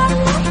 I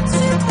like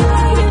to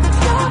play it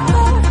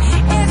clever.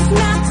 It's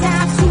not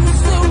time to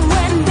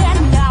surrender,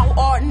 now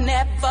or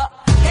never.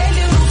 Hey,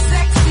 little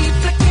sexy,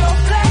 flick your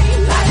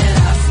flame. Light it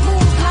up,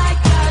 smooth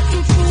like a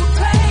choo-choo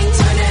train.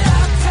 Turn it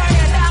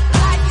up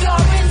like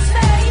you're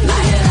insane.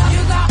 Light it up,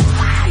 you got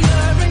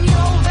fire in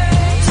your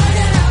veins. Turn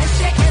it up and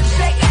shake it,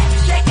 shake it,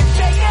 shake it,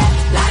 shake it.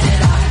 Light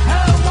it up,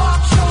 her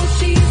walk shows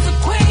she's the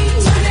queen.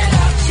 Turn it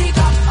up, she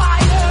got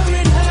fire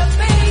in her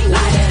veins.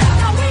 Light it up,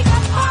 now we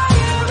got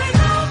fire in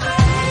our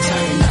veins.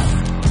 Turn up,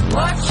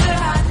 what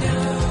should I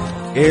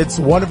do? It's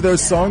one of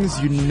those songs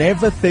you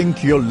never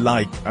think you'll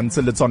like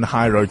until it's on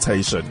high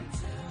rotation.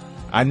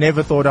 I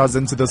never thought I was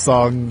into the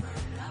song,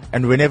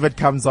 and whenever it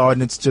comes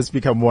on, it's just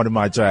become one of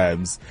my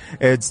jams.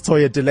 It's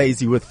Toya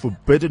DeLazy with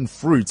Forbidden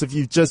Fruit. If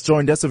you've just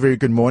joined us, a very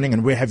good morning,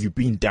 and where have you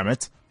been, damn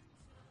it?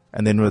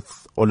 And then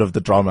with all of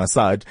the drama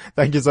aside,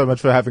 thank you so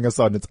much for having us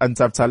on. It's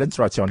untapped talent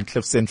right here on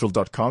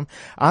cliffcentral.com.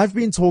 I've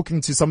been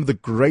talking to some of the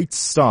great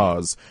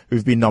stars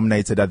who've been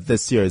nominated at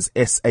this year's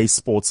SA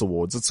Sports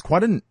Awards. It's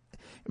quite an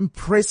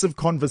impressive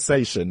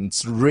conversation.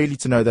 It's really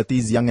to know that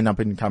these young and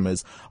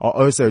up-and-comers are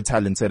also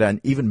talented, and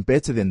even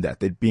better than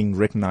that, they're being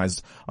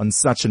recognized on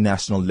such a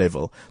national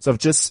level. So I've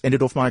just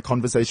ended off my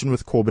conversation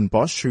with Corbin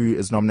Bosch, who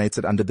is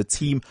nominated under the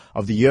Team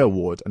of the Year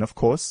award. And of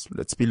course,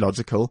 let's be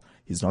logical,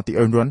 he's not the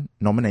only one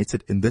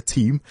nominated in the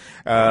team.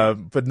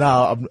 But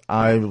now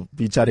I'll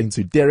be chatting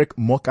to Derek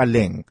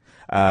Mokaleng,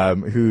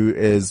 who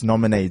is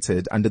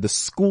nominated under the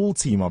School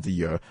Team of the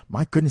Year.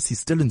 My goodness, he's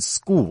still in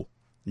school.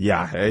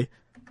 Yeah, hey,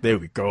 there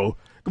we go.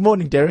 Good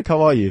morning, Derek.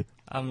 How are you?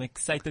 I'm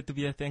excited to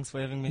be here. Thanks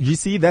for having me. You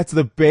see, that's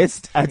the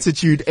best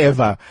attitude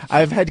ever.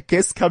 I've had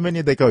guests come in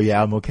and they go,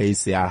 yeah, I'm okay.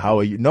 So yeah, how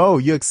are you? No,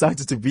 you're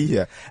excited to be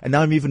here. And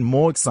now I'm even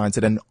more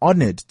excited and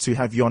honored to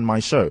have you on my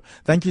show.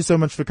 Thank you so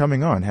much for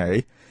coming on,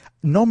 Harry.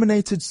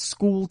 Nominated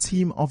School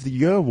Team of the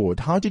Year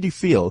award. How did you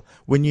feel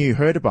when you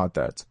heard about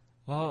that?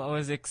 Well, I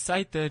was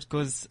excited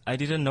because I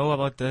didn't know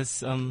about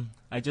this.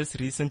 I just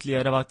recently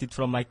heard about it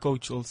from my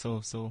coach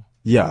also, so.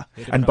 Yeah.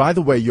 And by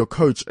the way, your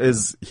coach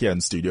is here in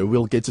studio.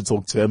 We'll get to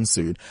talk to him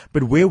soon.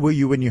 But where were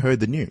you when you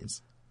heard the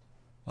news?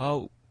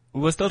 Well,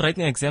 we were still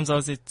writing exams. I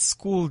was at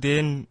school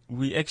then.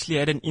 We actually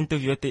had an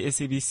interview at the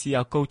SABC.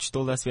 Our coach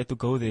told us we had to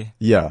go there.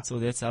 Yeah. So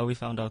that's how we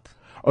found out.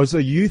 Oh, so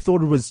you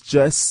thought it was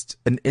just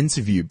an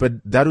interview,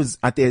 but that was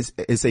at the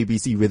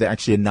SABC where they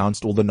actually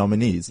announced all the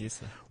nominees.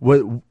 Yes,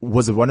 sir.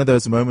 Was it one of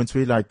those moments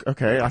where you're like,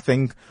 okay, I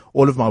think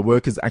all of my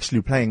work is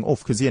actually paying off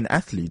because you're an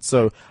athlete.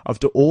 So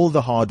after all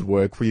the hard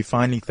work, were you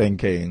finally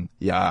thinking,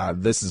 yeah,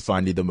 this is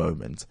finally the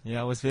moment? Yeah,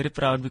 I was very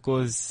proud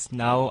because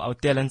now our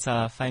talents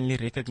are finally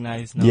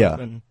recognized. Now Yeah. we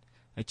can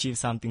achieve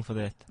something for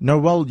that. No,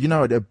 well,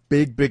 a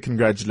big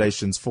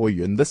congratulations for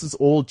you. And this is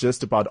all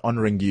just about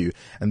honoring you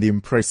and the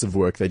impressive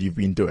work that you've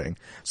been doing.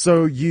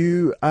 So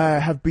you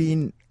have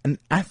been an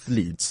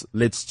athlete,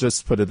 let's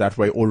just put it that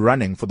way, or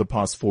running for the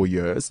past 4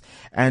 years.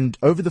 And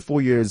over the 4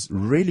 years,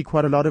 really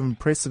quite a lot of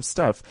impressive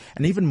stuff.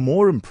 And even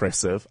more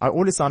impressive, I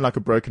always sound like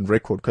a broken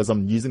record because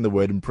I'm using the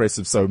word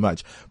impressive so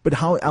much. But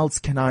how else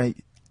can I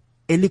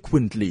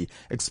eloquently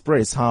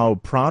express how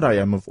proud I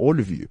am of all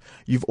of you?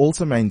 You've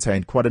also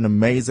maintained quite an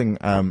amazing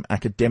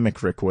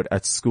academic record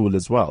at school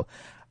as well.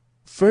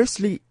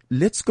 Firstly,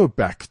 let's go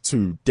back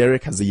to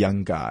Derek as a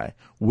young guy.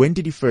 When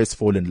did you first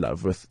fall in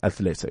love with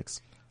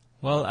athletics?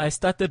 Well, I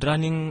started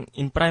running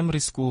in primary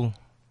school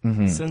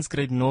since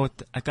grade 0.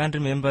 I can't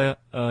remember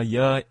a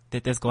year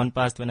that has gone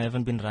past when I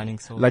haven't been running.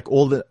 So Like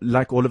all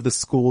of the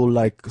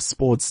school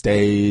sports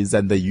days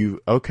and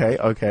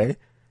okay.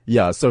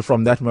 Yeah, so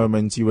from that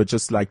moment you were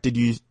just like, did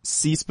you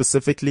see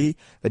specifically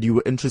that you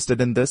were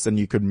interested in this and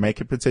you could make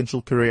a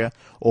potential career,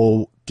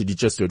 or did you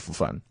just do it for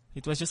fun?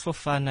 it was just for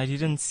fun. I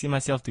didn't see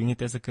myself doing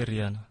it as a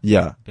career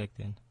Yeah. back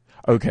then.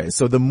 Okay,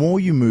 so the more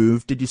you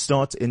moved, did you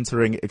start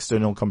entering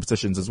external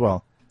competitions as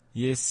well?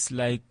 Yes,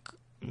 like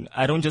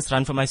I don't just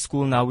run for my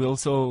school now. We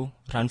also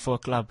run for a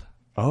club.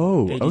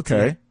 Oh, ADT.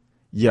 okay.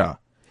 Yeah.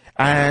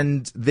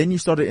 And then you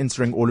started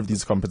entering all of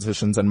these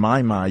competitions, and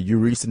my, you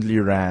recently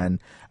ran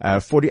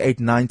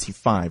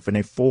 48.95 in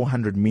a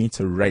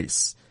 400-meter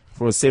race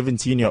for a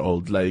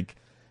 17-year-old.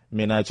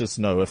 I just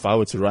know if I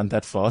were to run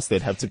that fast,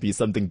 there'd have to be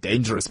something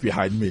dangerous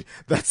behind me.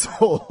 That's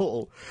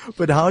all.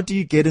 But how do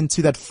you get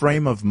into that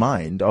frame of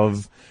mind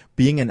of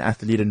being an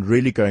athlete and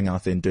really going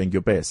out there and doing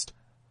your best?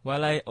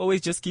 Well, I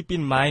always just keep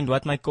in mind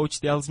what my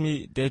coach tells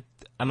me, that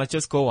I must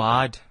just go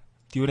hard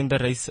during the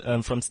race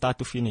from start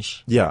to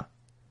finish. Yeah.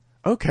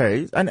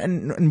 Okay.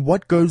 And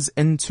what goes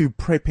into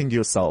prepping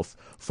yourself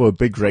for a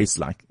big race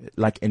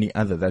like any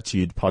other that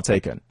you'd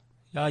partake in?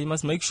 Yeah, you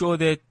must make sure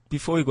that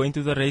before you go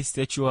into the race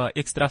that you are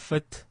extra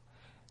fit,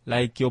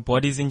 like your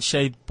body's in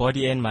shape,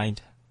 body and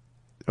mind.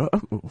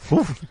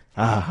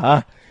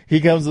 Aha. He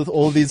comes with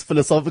all these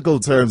philosophical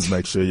terms.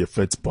 Make sure you're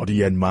fit,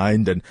 body and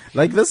mind. And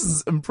this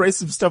is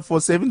impressive stuff for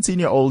a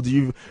 17-year-old.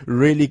 You've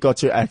really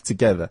got your act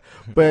together.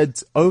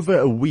 But over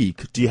a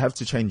week, do you have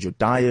to change your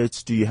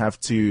diet?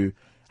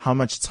 How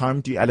much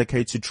time do you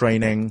allocate to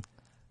training?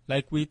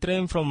 Like we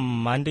train from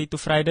Monday to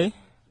Friday.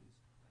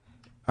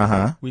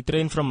 Uh-huh. We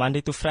train from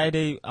Monday to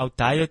Friday. Our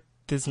diet,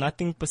 there's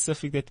nothing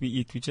specific that we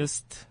eat. We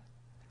just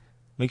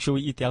make sure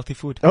we eat healthy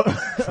food.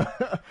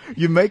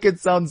 You make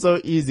it sound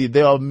so easy.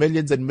 There are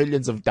millions and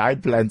millions of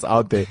diet plans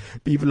out there.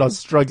 People are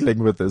struggling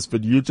with this,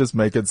 but you just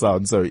make it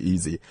sound so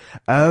easy.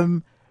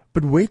 But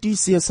where do you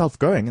see yourself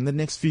going in the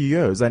next few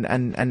years,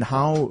 and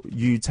how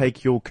you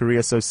take your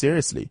career so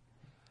seriously?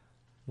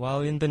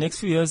 Well, in the next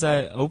few years,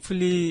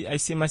 I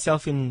see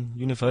myself in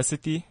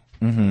university.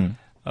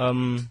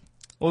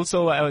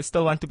 Also, I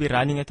still want to be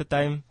running at the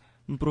time,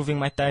 improving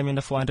my time in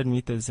the 400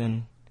 meters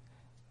and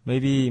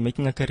maybe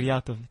making a career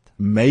out of it.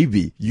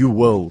 Maybe you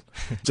will.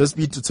 Just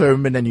be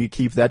determined and you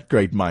keep that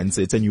great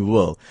mindset and you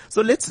will.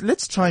 So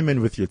let's chime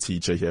in with your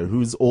teacher here,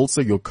 who's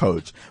also your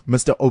coach,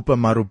 Mr. Opa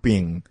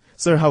Maruping.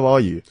 Sir, how are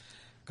you?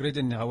 Great,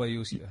 and how are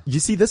you, sir? You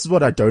see, this is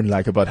what I don't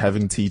like about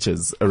having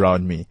teachers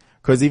around me.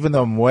 Because even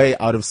though I'm way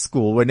out of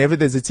school, whenever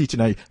there's a teacher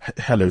now,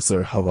 hello,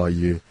 sir, how are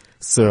you?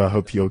 Sir, I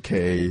hope you're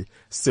okay.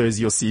 Sir, is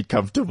your seat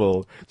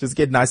comfortable? Just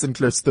get nice and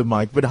close to the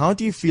mic. But how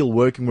do you feel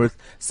working with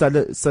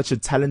such a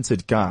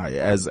talented guy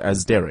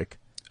as Derek?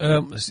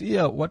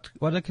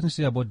 What I can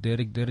say about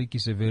Derek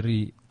is a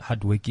very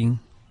hardworking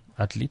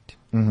athlete.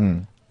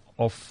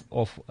 Of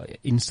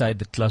inside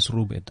the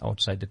classroom and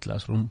outside the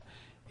classroom.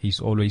 He's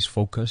always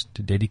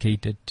focused,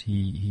 dedicated.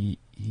 He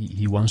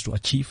wants to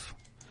achieve.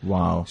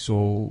 Wow.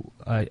 So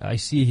I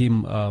see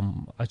him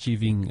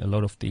achieving a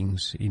lot of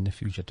things in the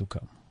future to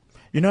come.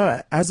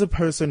 As a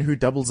person who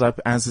doubles up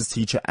as his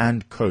teacher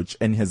and coach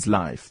in his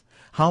life,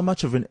 how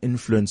much of an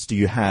influence do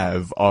you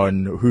have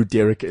on who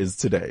Derek is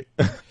today?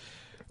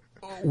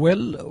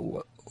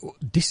 Well,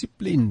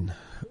 discipline,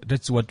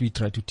 that's what we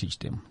try to teach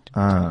them.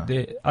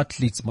 The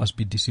athletes must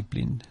be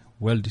disciplined,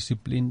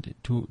 well-disciplined.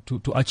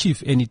 To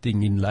achieve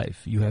anything in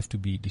life, you have to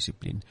be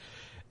disciplined.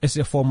 As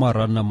a former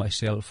runner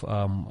myself,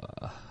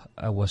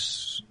 I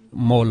was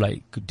more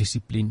like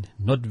disciplined,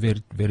 not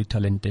very, very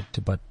talented,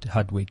 but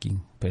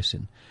hardworking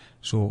person.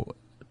 So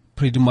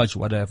pretty much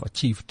what I have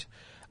achieved,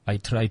 I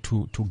try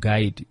to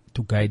guide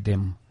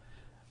them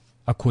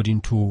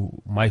according to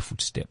my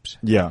footsteps.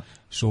 Yeah.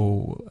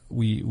 So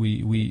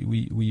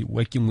we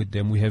working with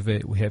them. We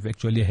have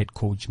actually a head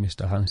coach,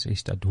 Mr. Hans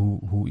Eystad,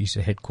 who is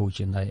a head coach,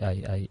 and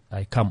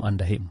I come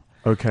under him.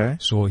 Okay.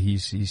 So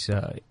he's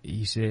a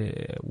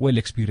well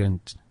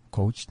experienced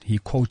coach. He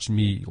coached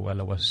me while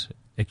I was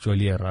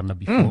actually a runner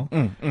before.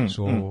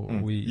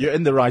 You're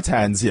in the right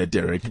hands here,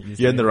 Derek.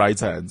 You're in the right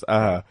hands.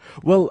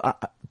 Well,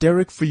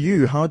 Derek, for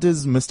you, how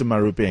does Mr.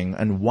 Maruping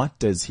and what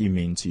does he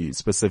mean to you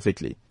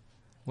specifically?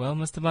 Well,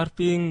 Mr.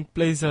 Maruping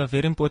plays a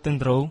very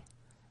important role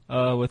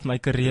with my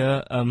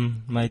career,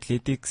 my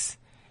athletics.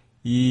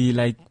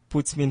 He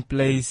puts me in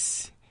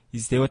place.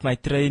 He's there with my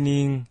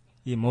training.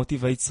 He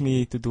motivates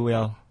me to do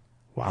well.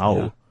 Wow.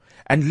 Yeah.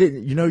 And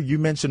you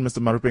mentioned,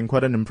 Mr. Maruping,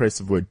 quite an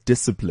impressive word,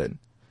 discipline.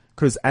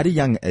 Because at a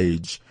young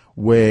age,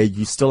 where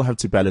you still have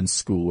to balance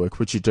schoolwork,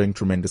 which you're doing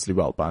tremendously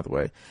well, by the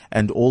way,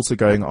 and also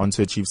going on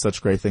to achieve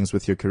such great things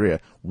with your career,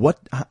 what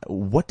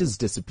does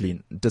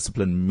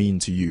discipline mean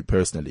to you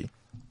personally?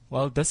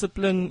 Well,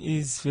 discipline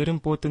is very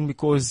important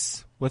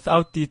because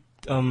without it,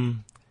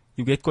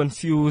 you get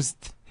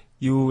confused.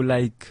 You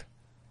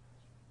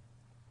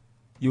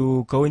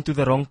go into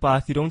the wrong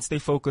path. You don't stay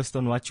focused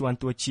on what you want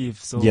to achieve.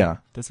 So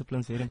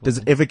discipline's very important. Does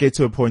it ever get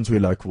to a point where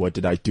you're like, what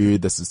did I do?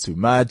 This is too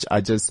much.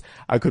 I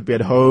could be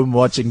at home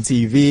watching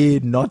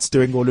TV, not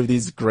doing all of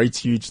these great,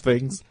 huge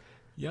things.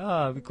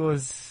 Yeah,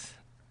 because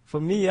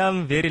for me,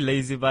 I'm very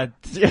lazy, but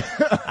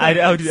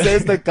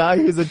says the guy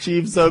who's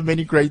achieved so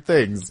many great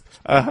things.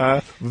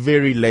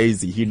 Very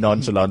lazy, he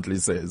nonchalantly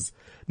says.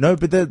 No,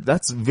 but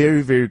that's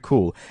very, very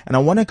cool. And I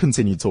want to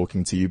continue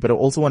talking to you, but I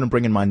also want to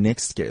bring in my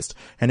next guest.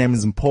 Her name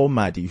is Mpho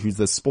Madi, who's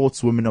the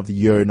Sportswoman of the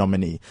Year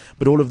nominee.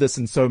 But all of this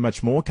and so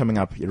much more coming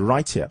up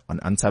right here on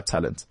Untapped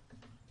Talent.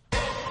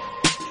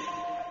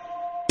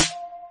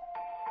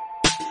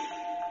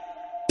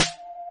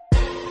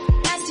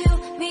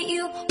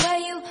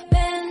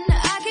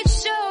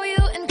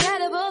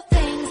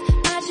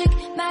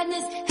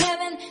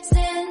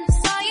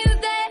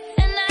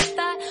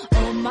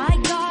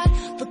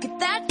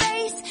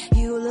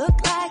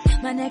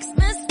 My next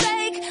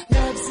mistake,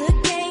 love's a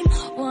game,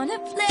 wanna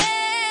play.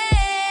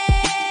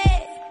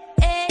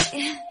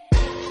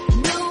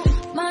 New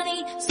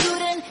money,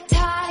 suit and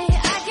tie,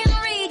 I can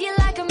read you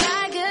like a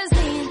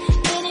magazine.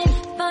 Ain't it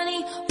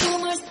funny,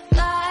 rumors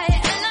fly,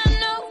 and I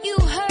know you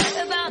heard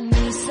about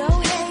me. So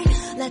hey,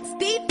 let's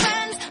be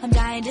friends, I'm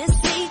dying to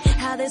see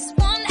how this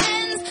one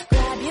ends.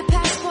 Grab your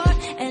passport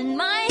and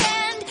my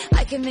hand,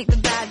 I can make the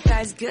bad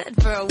guys good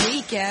for a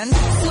weekend.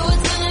 So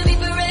it's gonna be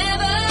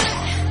forever,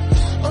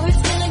 or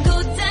it's gonna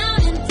go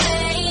down in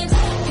flames.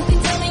 You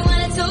can tell me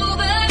when it's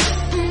over,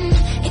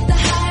 if the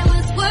high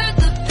was worth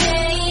the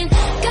pain.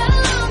 Got a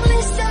long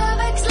list of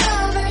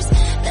ex-lovers,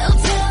 they'll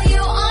tell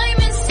you I'm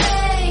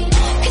insane.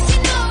 'Cause you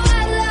know I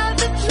love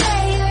the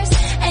players,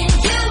 and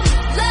you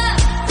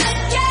love the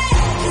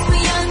game. 'Cause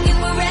we're young and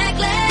we're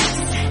reckless,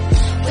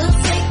 we'll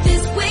take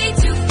this way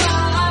too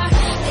far.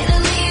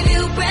 It'll leave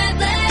you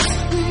breathless,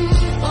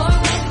 or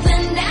with a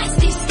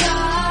nasty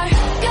scar.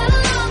 Got a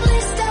long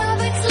list of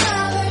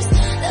ex-lovers,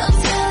 they'll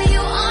tell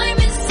you I'm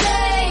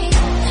insane,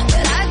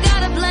 but I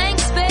got a blank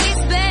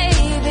space,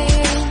 baby,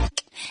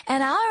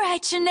 and I'll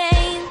write your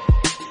name.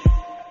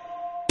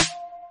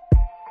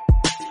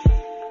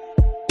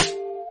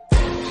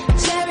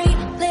 Cherry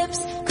lips,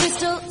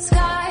 crystal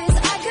skies,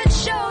 I could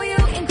show you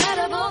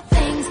incredible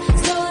things.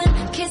 Stolen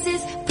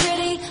kisses,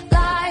 pretty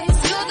lies.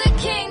 You're the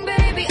king,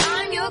 baby,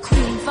 I'm your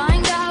queen.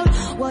 Find out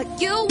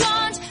what you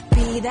want,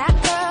 be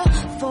that girl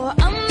for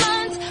a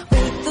month.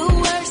 Wait, the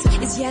worst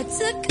is yet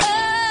to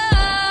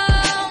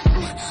come.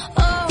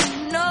 Oh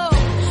no,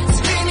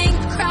 screaming,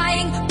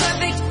 crying,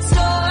 perfect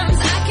storms.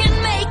 I can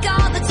make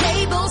all the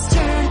tables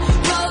turn.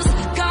 Rose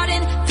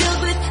garden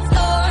filled with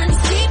thorns.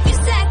 Keep you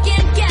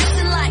second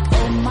guessing like,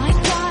 oh my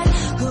god,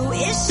 who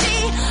is she?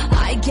 I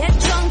get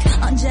drunk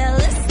on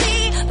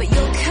jealousy, but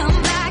you'll come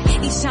back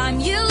each time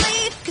you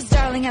leave. 'Cause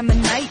darling, I'm a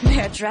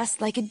nightmare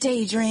dressed like a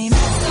daydream. So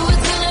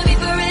it's gonna be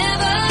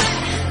forever,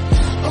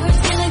 or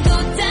it's gonna go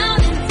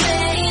down in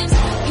flames.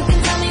 You can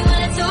tell me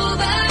when it's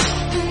over,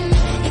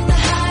 if the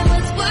high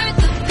was worth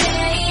the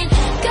pain.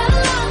 Got a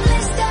long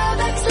list of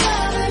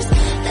ex-lovers,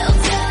 they'll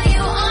tell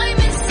you I'm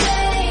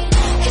insane.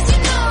 'Cause you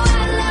know I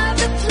love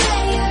the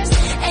players,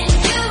 and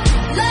you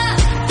love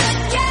the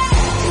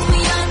game. 'Cause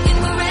we're young and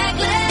we're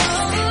reckless,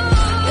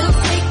 we'll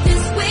take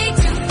this way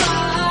too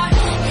far.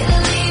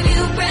 It'll leave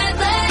you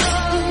breathless,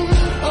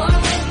 or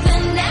with a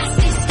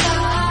nasty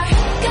scar.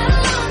 Got a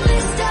long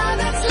list of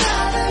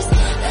ex-lovers,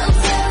 they'll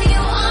tell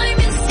you I'm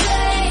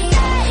insane,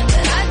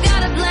 but I've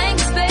got a blank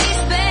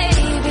space,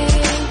 baby,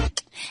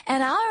 and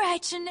I'll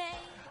write your name.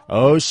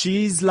 Oh,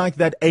 she's like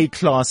that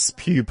A-class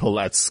pupil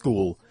at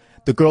school.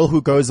 The girl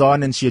who goes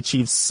on and she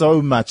achieves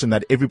so much and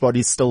that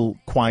everybody still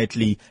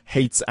quietly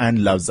hates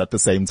and loves at the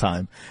same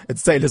time.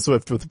 It's Taylor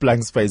Swift with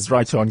Blank Space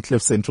right here on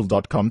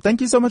cliffcentral.com.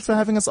 Thank you so much for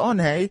having us on,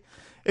 hey?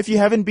 If you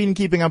haven't been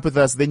keeping up with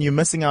us, then you're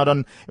missing out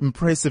on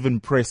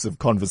impressive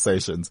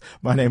conversations.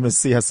 My name is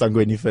Siya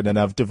Sangweni and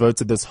I've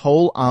devoted this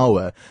whole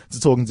hour to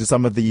talking to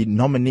some of the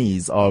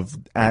nominees of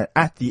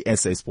at the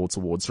SA Sports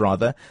Awards,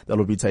 rather, that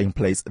will be taking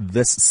place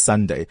this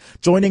Sunday.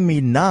 Joining me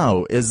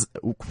now is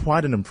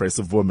quite an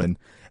impressive woman,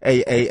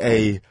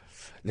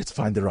 let's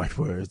find the right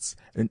words.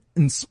 An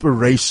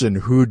inspiration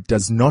who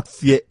does not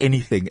fear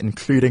anything,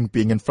 including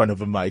being in front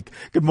of a mic.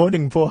 Good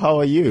morning, Paul. How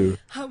are you?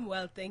 I'm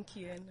well, thank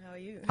you. And how are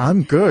you?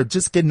 I'm good.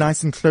 Just get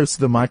nice and close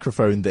to the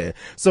microphone there.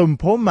 So,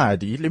 Mpho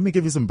Madi, let me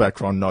give you some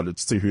background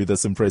knowledge to who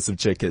this impressive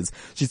chick is.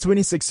 She's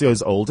 26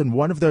 years old and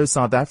one of those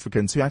South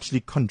Africans who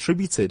actually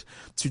contributed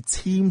to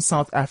Team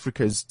South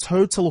Africa's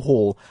total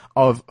haul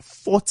of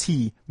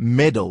 40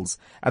 medals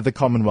at the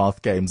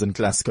Commonwealth Games in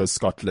Glasgow,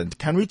 Scotland.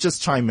 Can we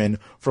just chime in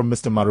from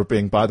Mr.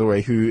 Maruping, by the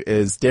way, who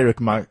is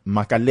Derek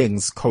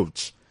Makaleng's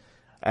coach?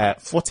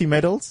 40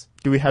 medals?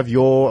 Do we have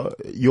your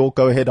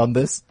go ahead on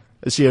this?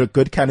 Is she a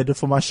good candidate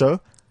for my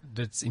show?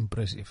 That's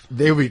impressive.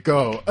 There we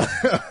go.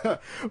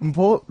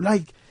 Mpho,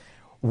 like,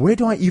 where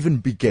do I even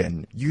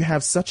begin? You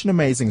have such an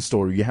amazing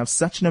story. You have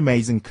such an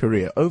amazing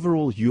career.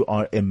 Overall, you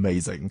are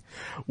amazing.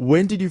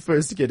 When did you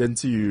first get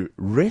into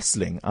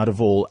wrestling out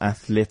of all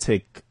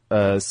athletic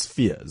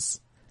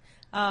spheres?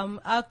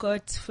 I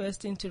got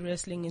first into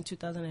wrestling in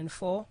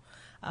 2004.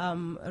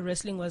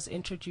 Wrestling was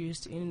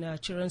introduced in a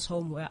children's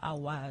home where I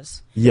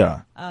was.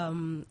 Yeah.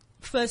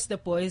 First, the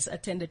boys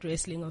attended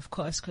wrestling, of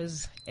course,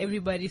 because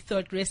everybody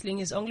thought wrestling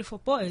is only for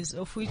boys,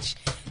 of which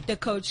the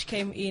coach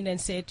came in and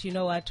said, you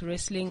know what,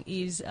 wrestling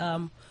is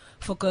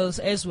for girls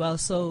as well,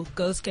 so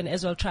girls can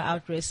as well try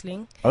out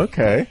wrestling.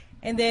 Okay.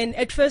 And then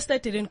at first I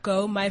didn't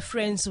go. My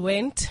friends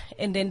went,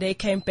 and then they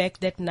came back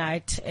that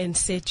night and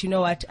said, you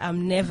know what,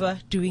 I'm never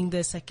doing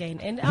this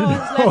again. And I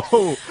was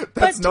like,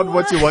 that's not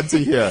what you want to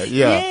hear.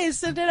 Yeah. Yes.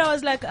 So then I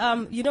was like,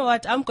 you know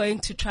what, I'm going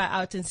to try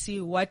out and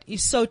see what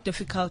is so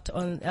difficult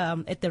on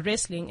at the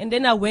wrestling. And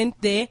then I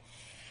went there.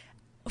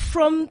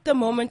 From the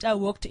moment I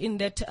walked in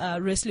that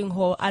wrestling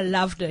hall, I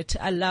loved it.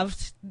 I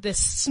loved the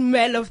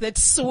smell of that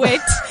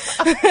sweat,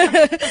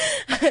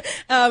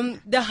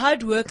 the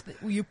hard work that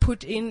you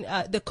put in,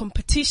 the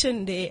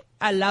competition there.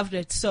 I loved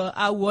it. So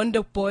I won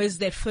the boys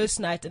that first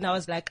night, and I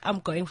was like, I'm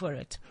going for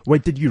it.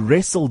 Wait, did you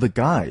wrestle the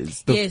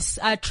guys? Yes,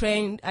 I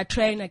trained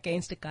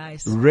against the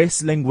guys.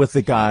 Wrestling with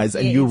the guys,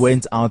 and you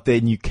went out there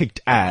and you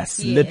kicked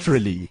ass,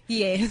 literally.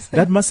 Yes.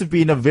 That must have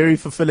been a very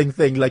fulfilling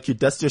thing. Like, you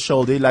dust your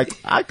shoulder, like,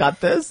 I got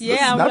this.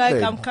 Yeah, I'm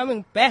nothing. like, I'm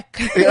coming back.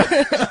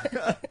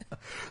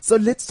 So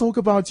let's talk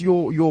about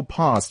your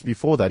past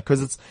before that,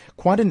 because it's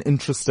quite an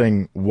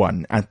interesting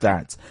one at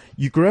that.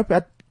 You grew up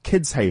at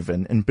Kids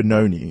Haven in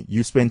Benoni.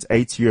 You spent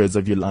 8 years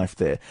of your life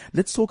there.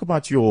 Let's talk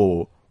about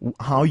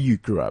how you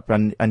grew up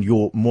and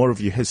more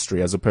of your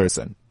history as a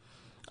person.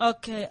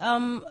 Okay.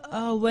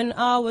 When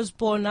I was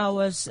born, I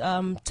was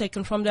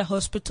taken from the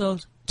hospital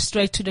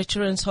straight to the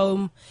children's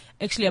home,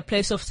 actually a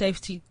place of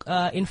safety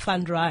in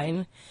Van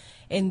Rijn.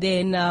 And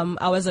then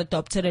I was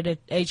adopted at the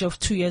age of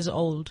 2 years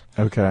old.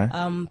 Okay.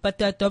 But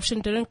the adoption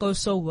didn't go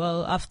so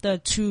well. After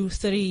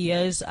 2-3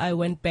 years, I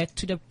went back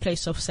to the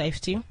place of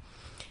safety.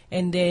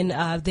 And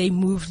then they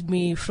moved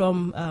me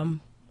from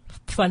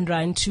Van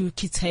Rijn to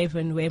Kids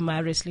Haven, where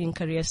my wrestling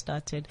career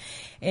started.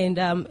 And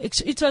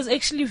it was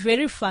actually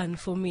very fun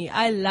for me.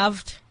 I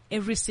loved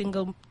every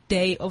single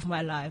day of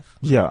my life.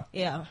 Yeah.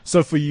 Yeah.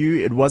 So for you,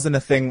 it wasn't a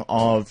thing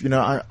of,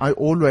 I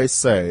always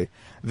say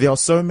there are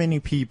so many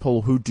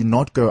people who do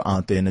not go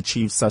out there and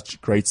achieve such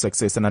great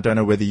success. And I don't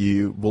know whether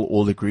you will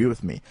all agree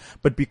with me,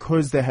 but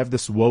because they have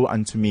this woe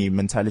unto me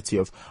mentality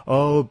of,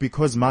 oh,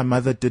 because my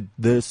mother did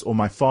this or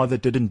my father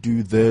didn't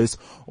do this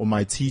or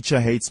my teacher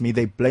hates me,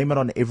 they blame it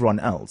on everyone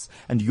else.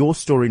 And your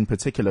story in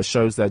particular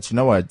shows that, you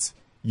know what?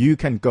 You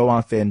can go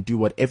out there and do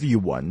whatever you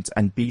want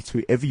and beat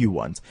whoever you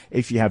want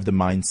if you have the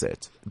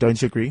mindset.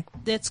 Don't you agree?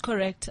 That's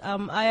correct.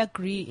 I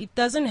agree. It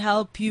doesn't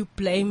help you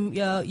blame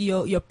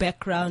your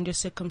background, your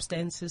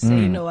circumstances. Say,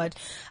 you know what,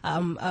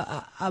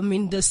 I'm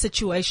in this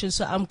situation,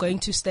 so I'm going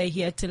to stay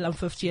here till I'm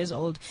 50 years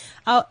old.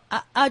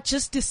 I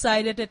just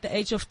decided at the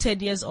age of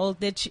 10 years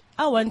old that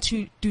I want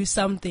to do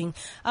something.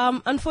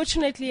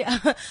 Unfortunately,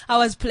 I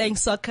was playing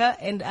soccer,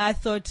 and I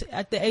thought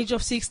at the age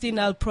of 16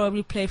 I'll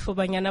probably play for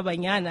Banyana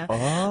Banyana.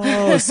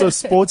 Oh, so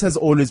sports has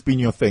always been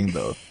your thing,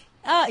 though.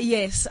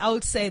 Yes, I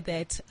would say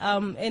that.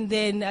 And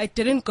then I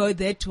didn't go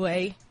that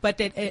way, but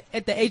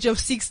at the age of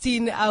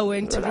 16, I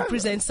went to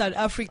represent South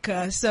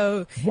Africa.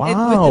 So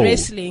wow. With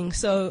wrestling.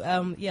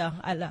 So, yeah,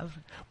 I love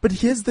it. But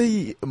here's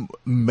the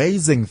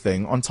amazing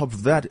thing on top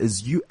of that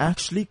is you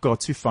actually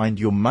got to find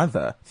your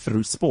mother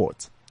through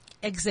sport.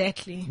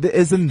 Exactly.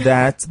 Isn't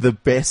that the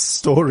best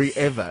story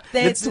ever?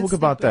 Let's talk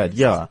about that.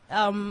 Yeah.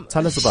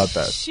 Tell us about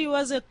that. She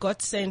was a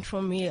godsend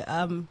for me.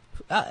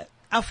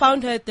 I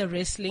found her at the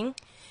wrestling.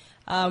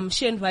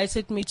 She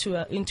invited me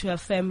into her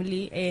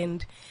family,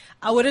 and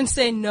I wouldn't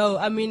say no.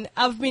 I mean,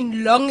 I've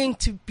been longing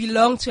to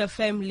belong to a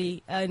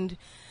family, and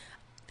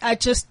I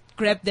just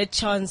grabbed that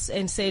chance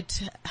and said,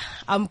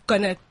 I'm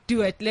gonna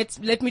do it.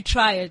 Let me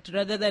try it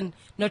rather than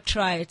not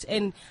try it.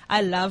 And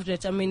I loved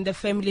it. I mean, the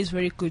family is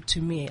very good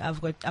to me. I've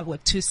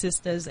got 2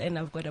 sisters and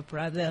I've got a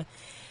brother.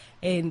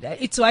 And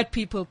it's white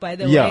people, by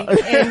the way.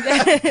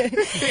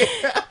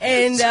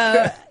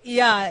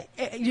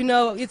 You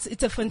know,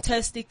 it's a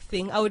fantastic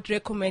thing. I would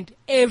recommend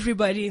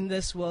everybody in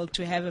this world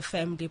to have a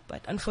family,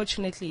 but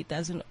unfortunately, it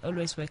doesn't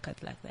always work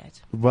out like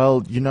that.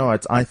 Well, you know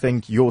what? I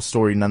think your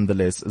story,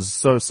 nonetheless, is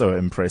so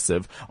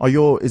impressive.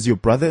 Is your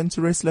brother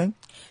into wrestling?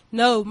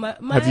 No,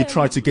 Have you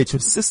tried to get your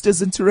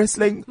sisters into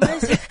wrestling?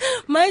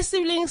 My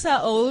siblings are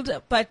old,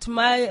 but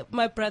my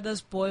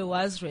brother's boy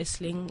was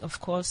wrestling, of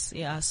course,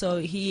 yeah. So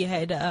he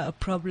had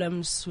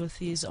problems with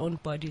his own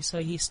body, so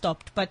he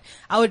stopped. But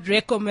I would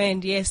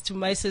recommend, yes, to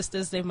my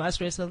sisters, they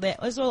must wrestle. They're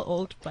also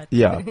old, but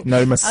yeah, no,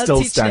 you must I'll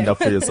still teach stand them. up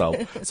for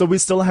yourself. So we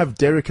still have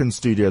Derek in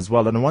studio as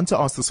well, and I want to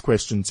ask this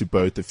question to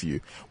both of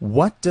you.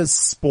 What does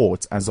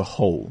sport as a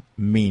whole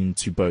mean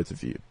to both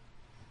of you?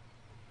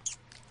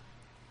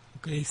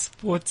 Okay,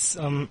 sports.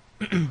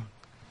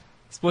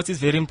 Sports is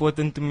very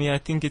important to me. I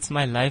think it's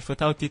my life.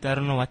 Without it, I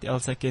don't know what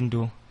else I can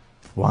do.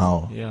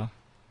 Wow. Yeah.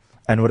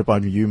 And what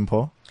about you,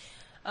 Mpo?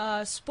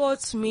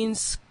 Sports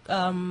means,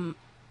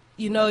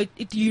 you know,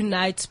 it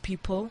unites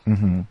people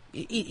in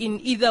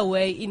either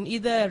way, in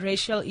either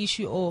racial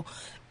issue or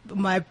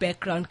my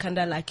background, kind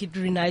of like it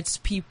unites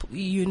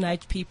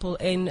people,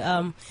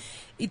 and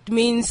it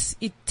means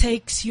it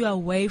takes you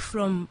away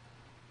from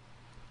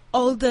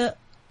all the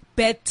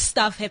bad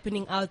stuff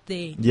happening out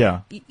there.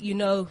 Yeah. You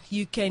know,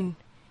 you can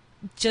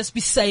just be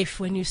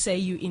safe when you say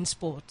you're in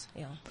sport.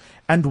 Yeah.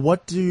 And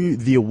what do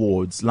the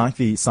awards, like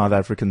the South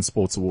African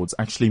Sports Awards,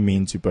 actually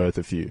mean to both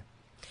of you?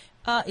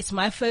 It's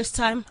my first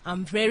time.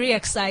 I'm very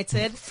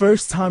excited.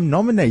 First time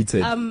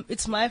nominated.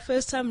 It's my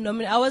first time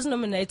nominated. I was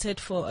nominated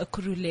for a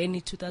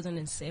Kuruleni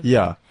 2007.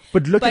 Yeah.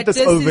 But look at But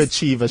this this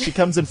overachiever. She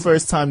comes in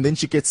first time, then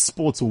she gets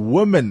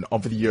Sportswoman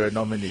of the Year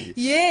nominee.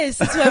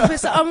 Yes, it's my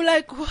first time. I'm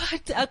like,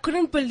 what? I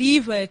couldn't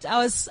believe it.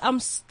 I'm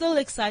still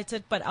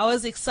excited, but I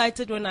was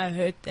excited when I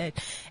heard that.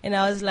 And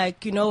I was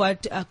like, you know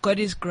what? God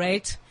is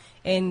great.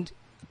 And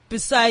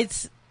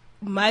besides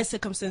my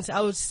circumstance, I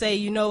would say,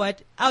 you know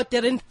what? I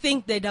didn't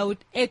think that I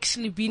would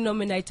actually be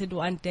nominated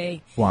one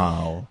day.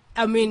 Wow.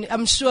 I mean,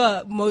 I'm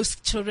sure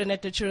most children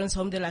at the children's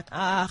home, they're like,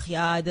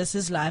 yeah, this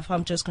is life.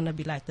 I'm just going to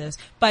be like this.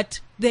 But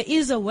there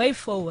is a way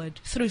forward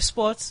through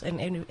sports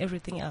and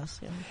everything else.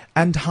 Yeah.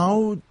 And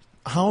how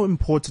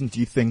important do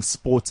you think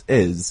sport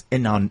is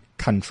in our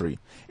country?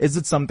 Is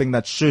it something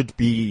that should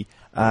be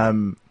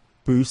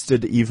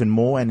boosted even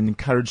more and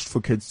encouraged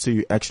for kids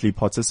to actually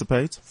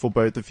participate, for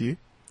both of you?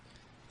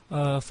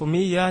 For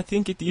me, yeah, I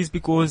think it is,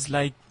 because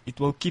like it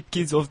will keep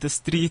kids off the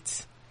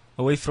streets,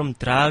 away from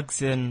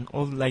drugs and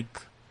all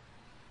like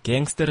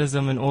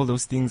gangsterism and all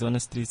those things on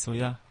the street. So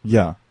yeah.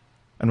 Yeah.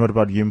 And what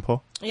about you,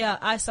 Mpo? Yeah,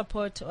 I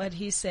support what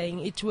he's saying.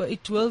 It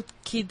will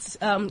keep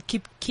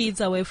kids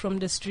away from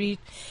the street.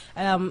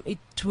 It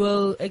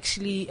will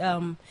actually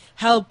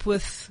help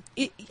with.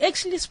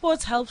 Actually,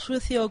 sports helps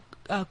with your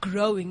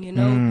growing. You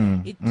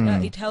know,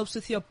 it helps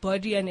with your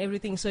body and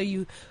everything. So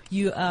you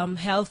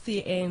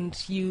healthy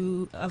and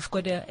you have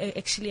got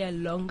actually a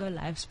longer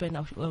lifespan,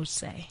 I would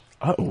say.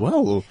 Oh,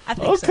 well, I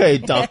think okay,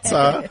 so.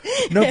 doctor.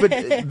 No, but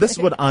this is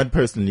what I'd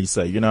personally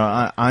say. You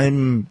know,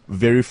 I'm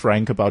very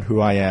frank about who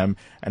I am,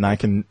 and I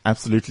can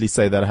absolutely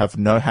say that I have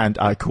no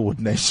hand-eye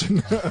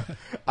coordination.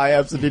 I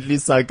absolutely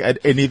suck at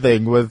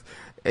anything with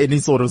any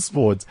sort of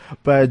sport.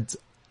 But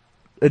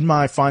in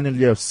my final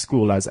year of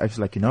school, I was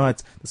actually like, you know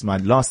what, this is my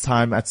last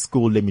time at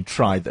school, let me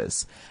try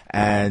this.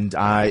 And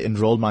I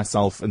enrolled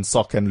myself in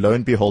soccer, and lo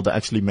and behold, I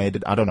actually made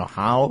it, I don't know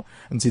how,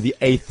 into the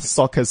 8th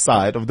soccer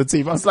side of the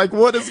team. I was like,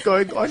 what is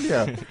going on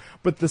here?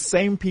 But the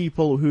same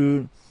people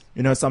who,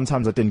 you know,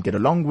 sometimes I didn't get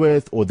along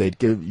with, or they'd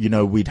give, you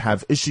know, we'd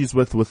have issues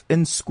with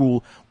within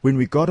school, when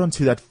we got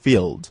onto that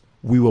field,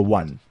 we were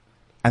one.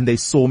 And they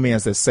saw me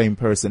as the same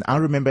person. I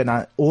remember, and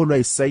I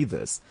always say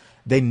this,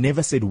 they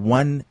never said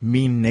one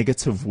mean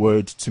negative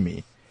word to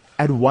me.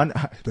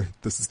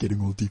 This is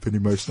getting all deep and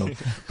emotional,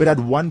 but at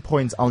one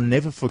point, I'll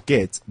never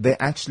forget, they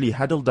actually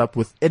huddled up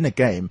within a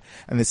game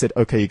and they said,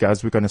 okay, you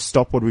guys, we're going to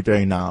stop what we're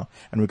doing now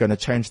and we're going to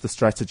change the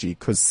strategy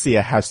because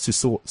Sia has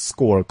to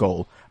score a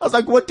goal. I was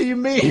like, what do you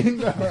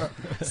mean?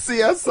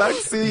 Sia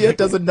sucks. Sia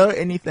doesn't know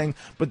anything.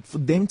 But for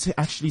them to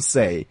actually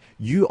say,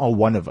 you are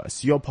one of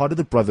us, you're part of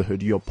the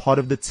brotherhood, you're part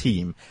of the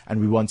team,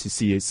 and we want to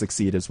see you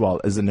succeed as well,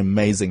 is an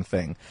amazing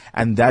thing.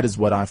 And that is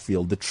what I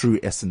feel the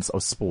true essence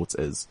of sports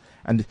is.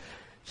 And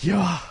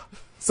yeah.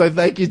 So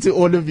thank you to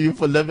all of you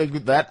for living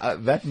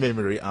that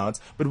memory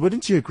out. But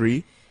wouldn't you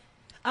agree?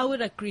 I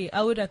would agree,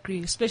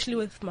 especially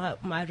with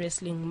my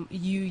wrestling.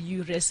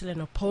 You wrestle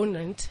an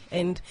opponent,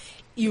 and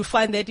you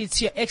find that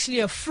it's actually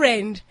a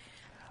friend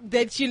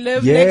that you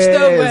live next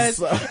door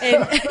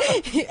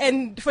with.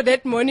 And for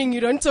that morning,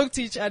 you don't talk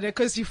to each other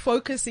because you're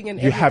focusing and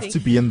everything. You have to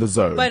be in the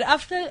zone. But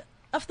after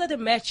the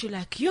match, you're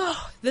like, yo,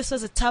 this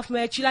was a tough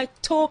match. You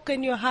like talk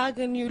and you hug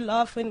and you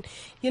laugh and,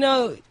 you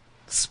know,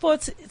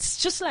 sports,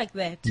 it's just like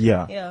that.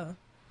 Yeah. Yeah.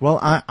 Well,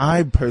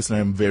 I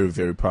personally am very,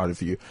 very proud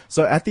of you.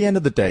 So at the end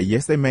of the day,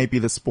 yes, there may be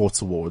the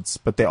sports awards,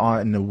 but there are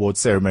an award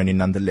ceremony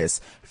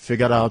nonetheless.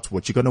 Figured out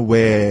what you're going to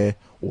wear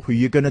or who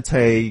you're going to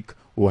take,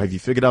 or have you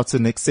figured out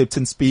an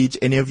acceptance speech,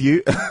 any of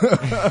you?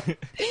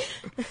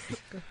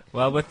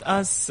 Well, with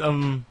us,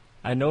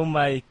 I know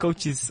my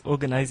coach is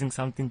organizing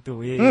something to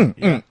wear.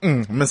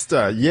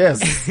 Mr.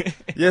 Yes.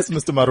 Yes,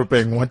 Mr.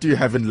 Marupeng, what do you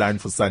have in line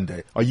for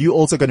Sunday? Are you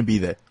also going to be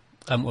there?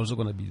 I'm also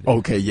going to be there.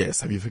 Okay,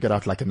 yes. Have you figured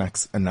out like a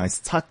nice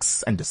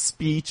tux and a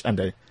speech and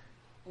a...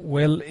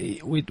 Well,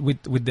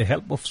 with the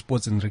help of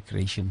sports and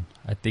recreation,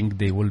 I think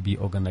they will be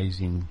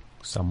organizing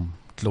some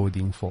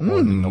clothing for all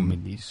the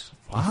nominees.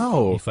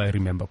 Wow. If I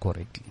remember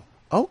correctly.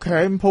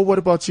 Okay, Paul, what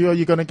about you? Are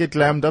you going to get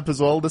glammed up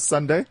as well this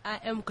Sunday? I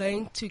am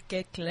going to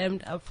get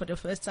glammed up for the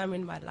first time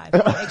in my life.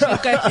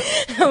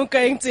 I'm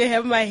going to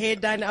have my hair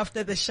done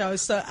after the show.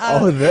 So,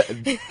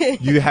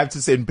 you have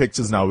to send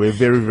pictures now. We're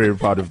very, very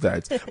proud of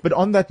that. But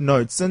on that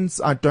note, since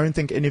I don't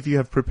think any of you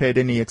have prepared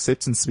any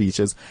acceptance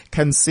speeches,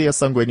 can Sia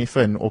Sangweni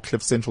Finn or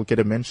Cliff Central get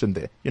a mention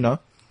there? You know?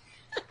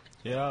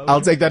 Yeah, I'll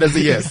take that as a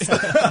yes.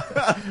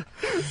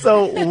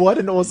 So what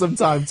an awesome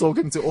time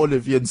talking to all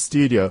of you in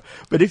studio.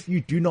 But if you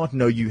do not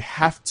know, you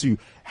have to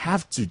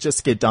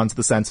just get down to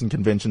the Sandton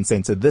Convention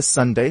Center this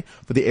Sunday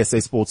for the SA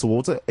Sports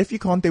Awards. If you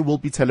can't, they will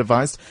be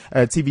televised.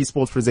 TV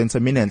sports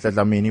presenter Minenhle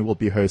Dlamini will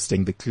be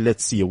hosting the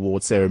Klitsi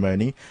Award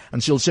ceremony,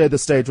 and she'll share the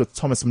stage with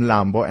Thomas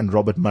Mlambo and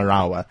Robert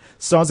Marawa.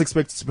 Stars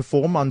expected to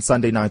perform on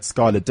Sunday night's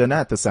gala dinner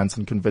at the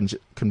Sandton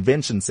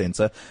Convention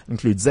Center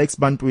include Zex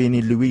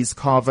Bantwini, Louise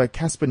Carver,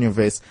 Casper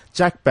Nyovest,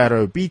 Jack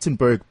Barrow,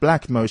 Beatenberg,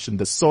 Black Motion,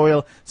 The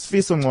Soil,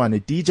 Sfiso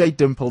Ngwane, DJ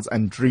Dimples,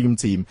 and Dream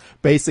Team.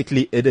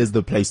 Basically, it is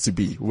the place to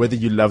be, whether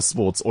you love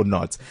sports or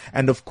not.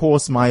 And of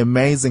course, my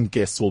amazing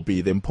guests will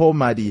be them, Paul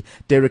Madi,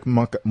 Derek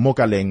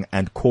Mokaleng,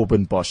 and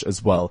Corbin Bosch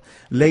as well.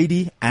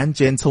 Lady and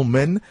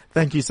gentlemen,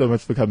 thank you so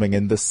much for coming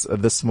in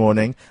this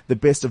morning. The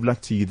best of luck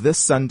to you this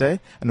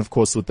Sunday, and of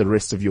course with the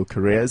rest of your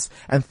careers.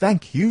 And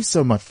thank you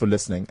so much for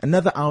listening.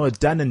 Another hour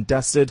done and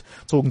dusted,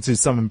 talking to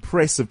some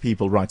impressive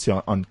people right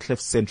here on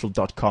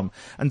cliffcentral.com.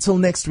 Until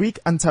next week,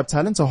 Untapped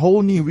Talent, a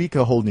whole new week,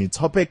 a whole new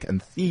topic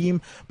and theme.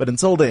 But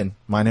until then,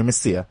 my name is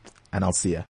Sia, and I'll see ya.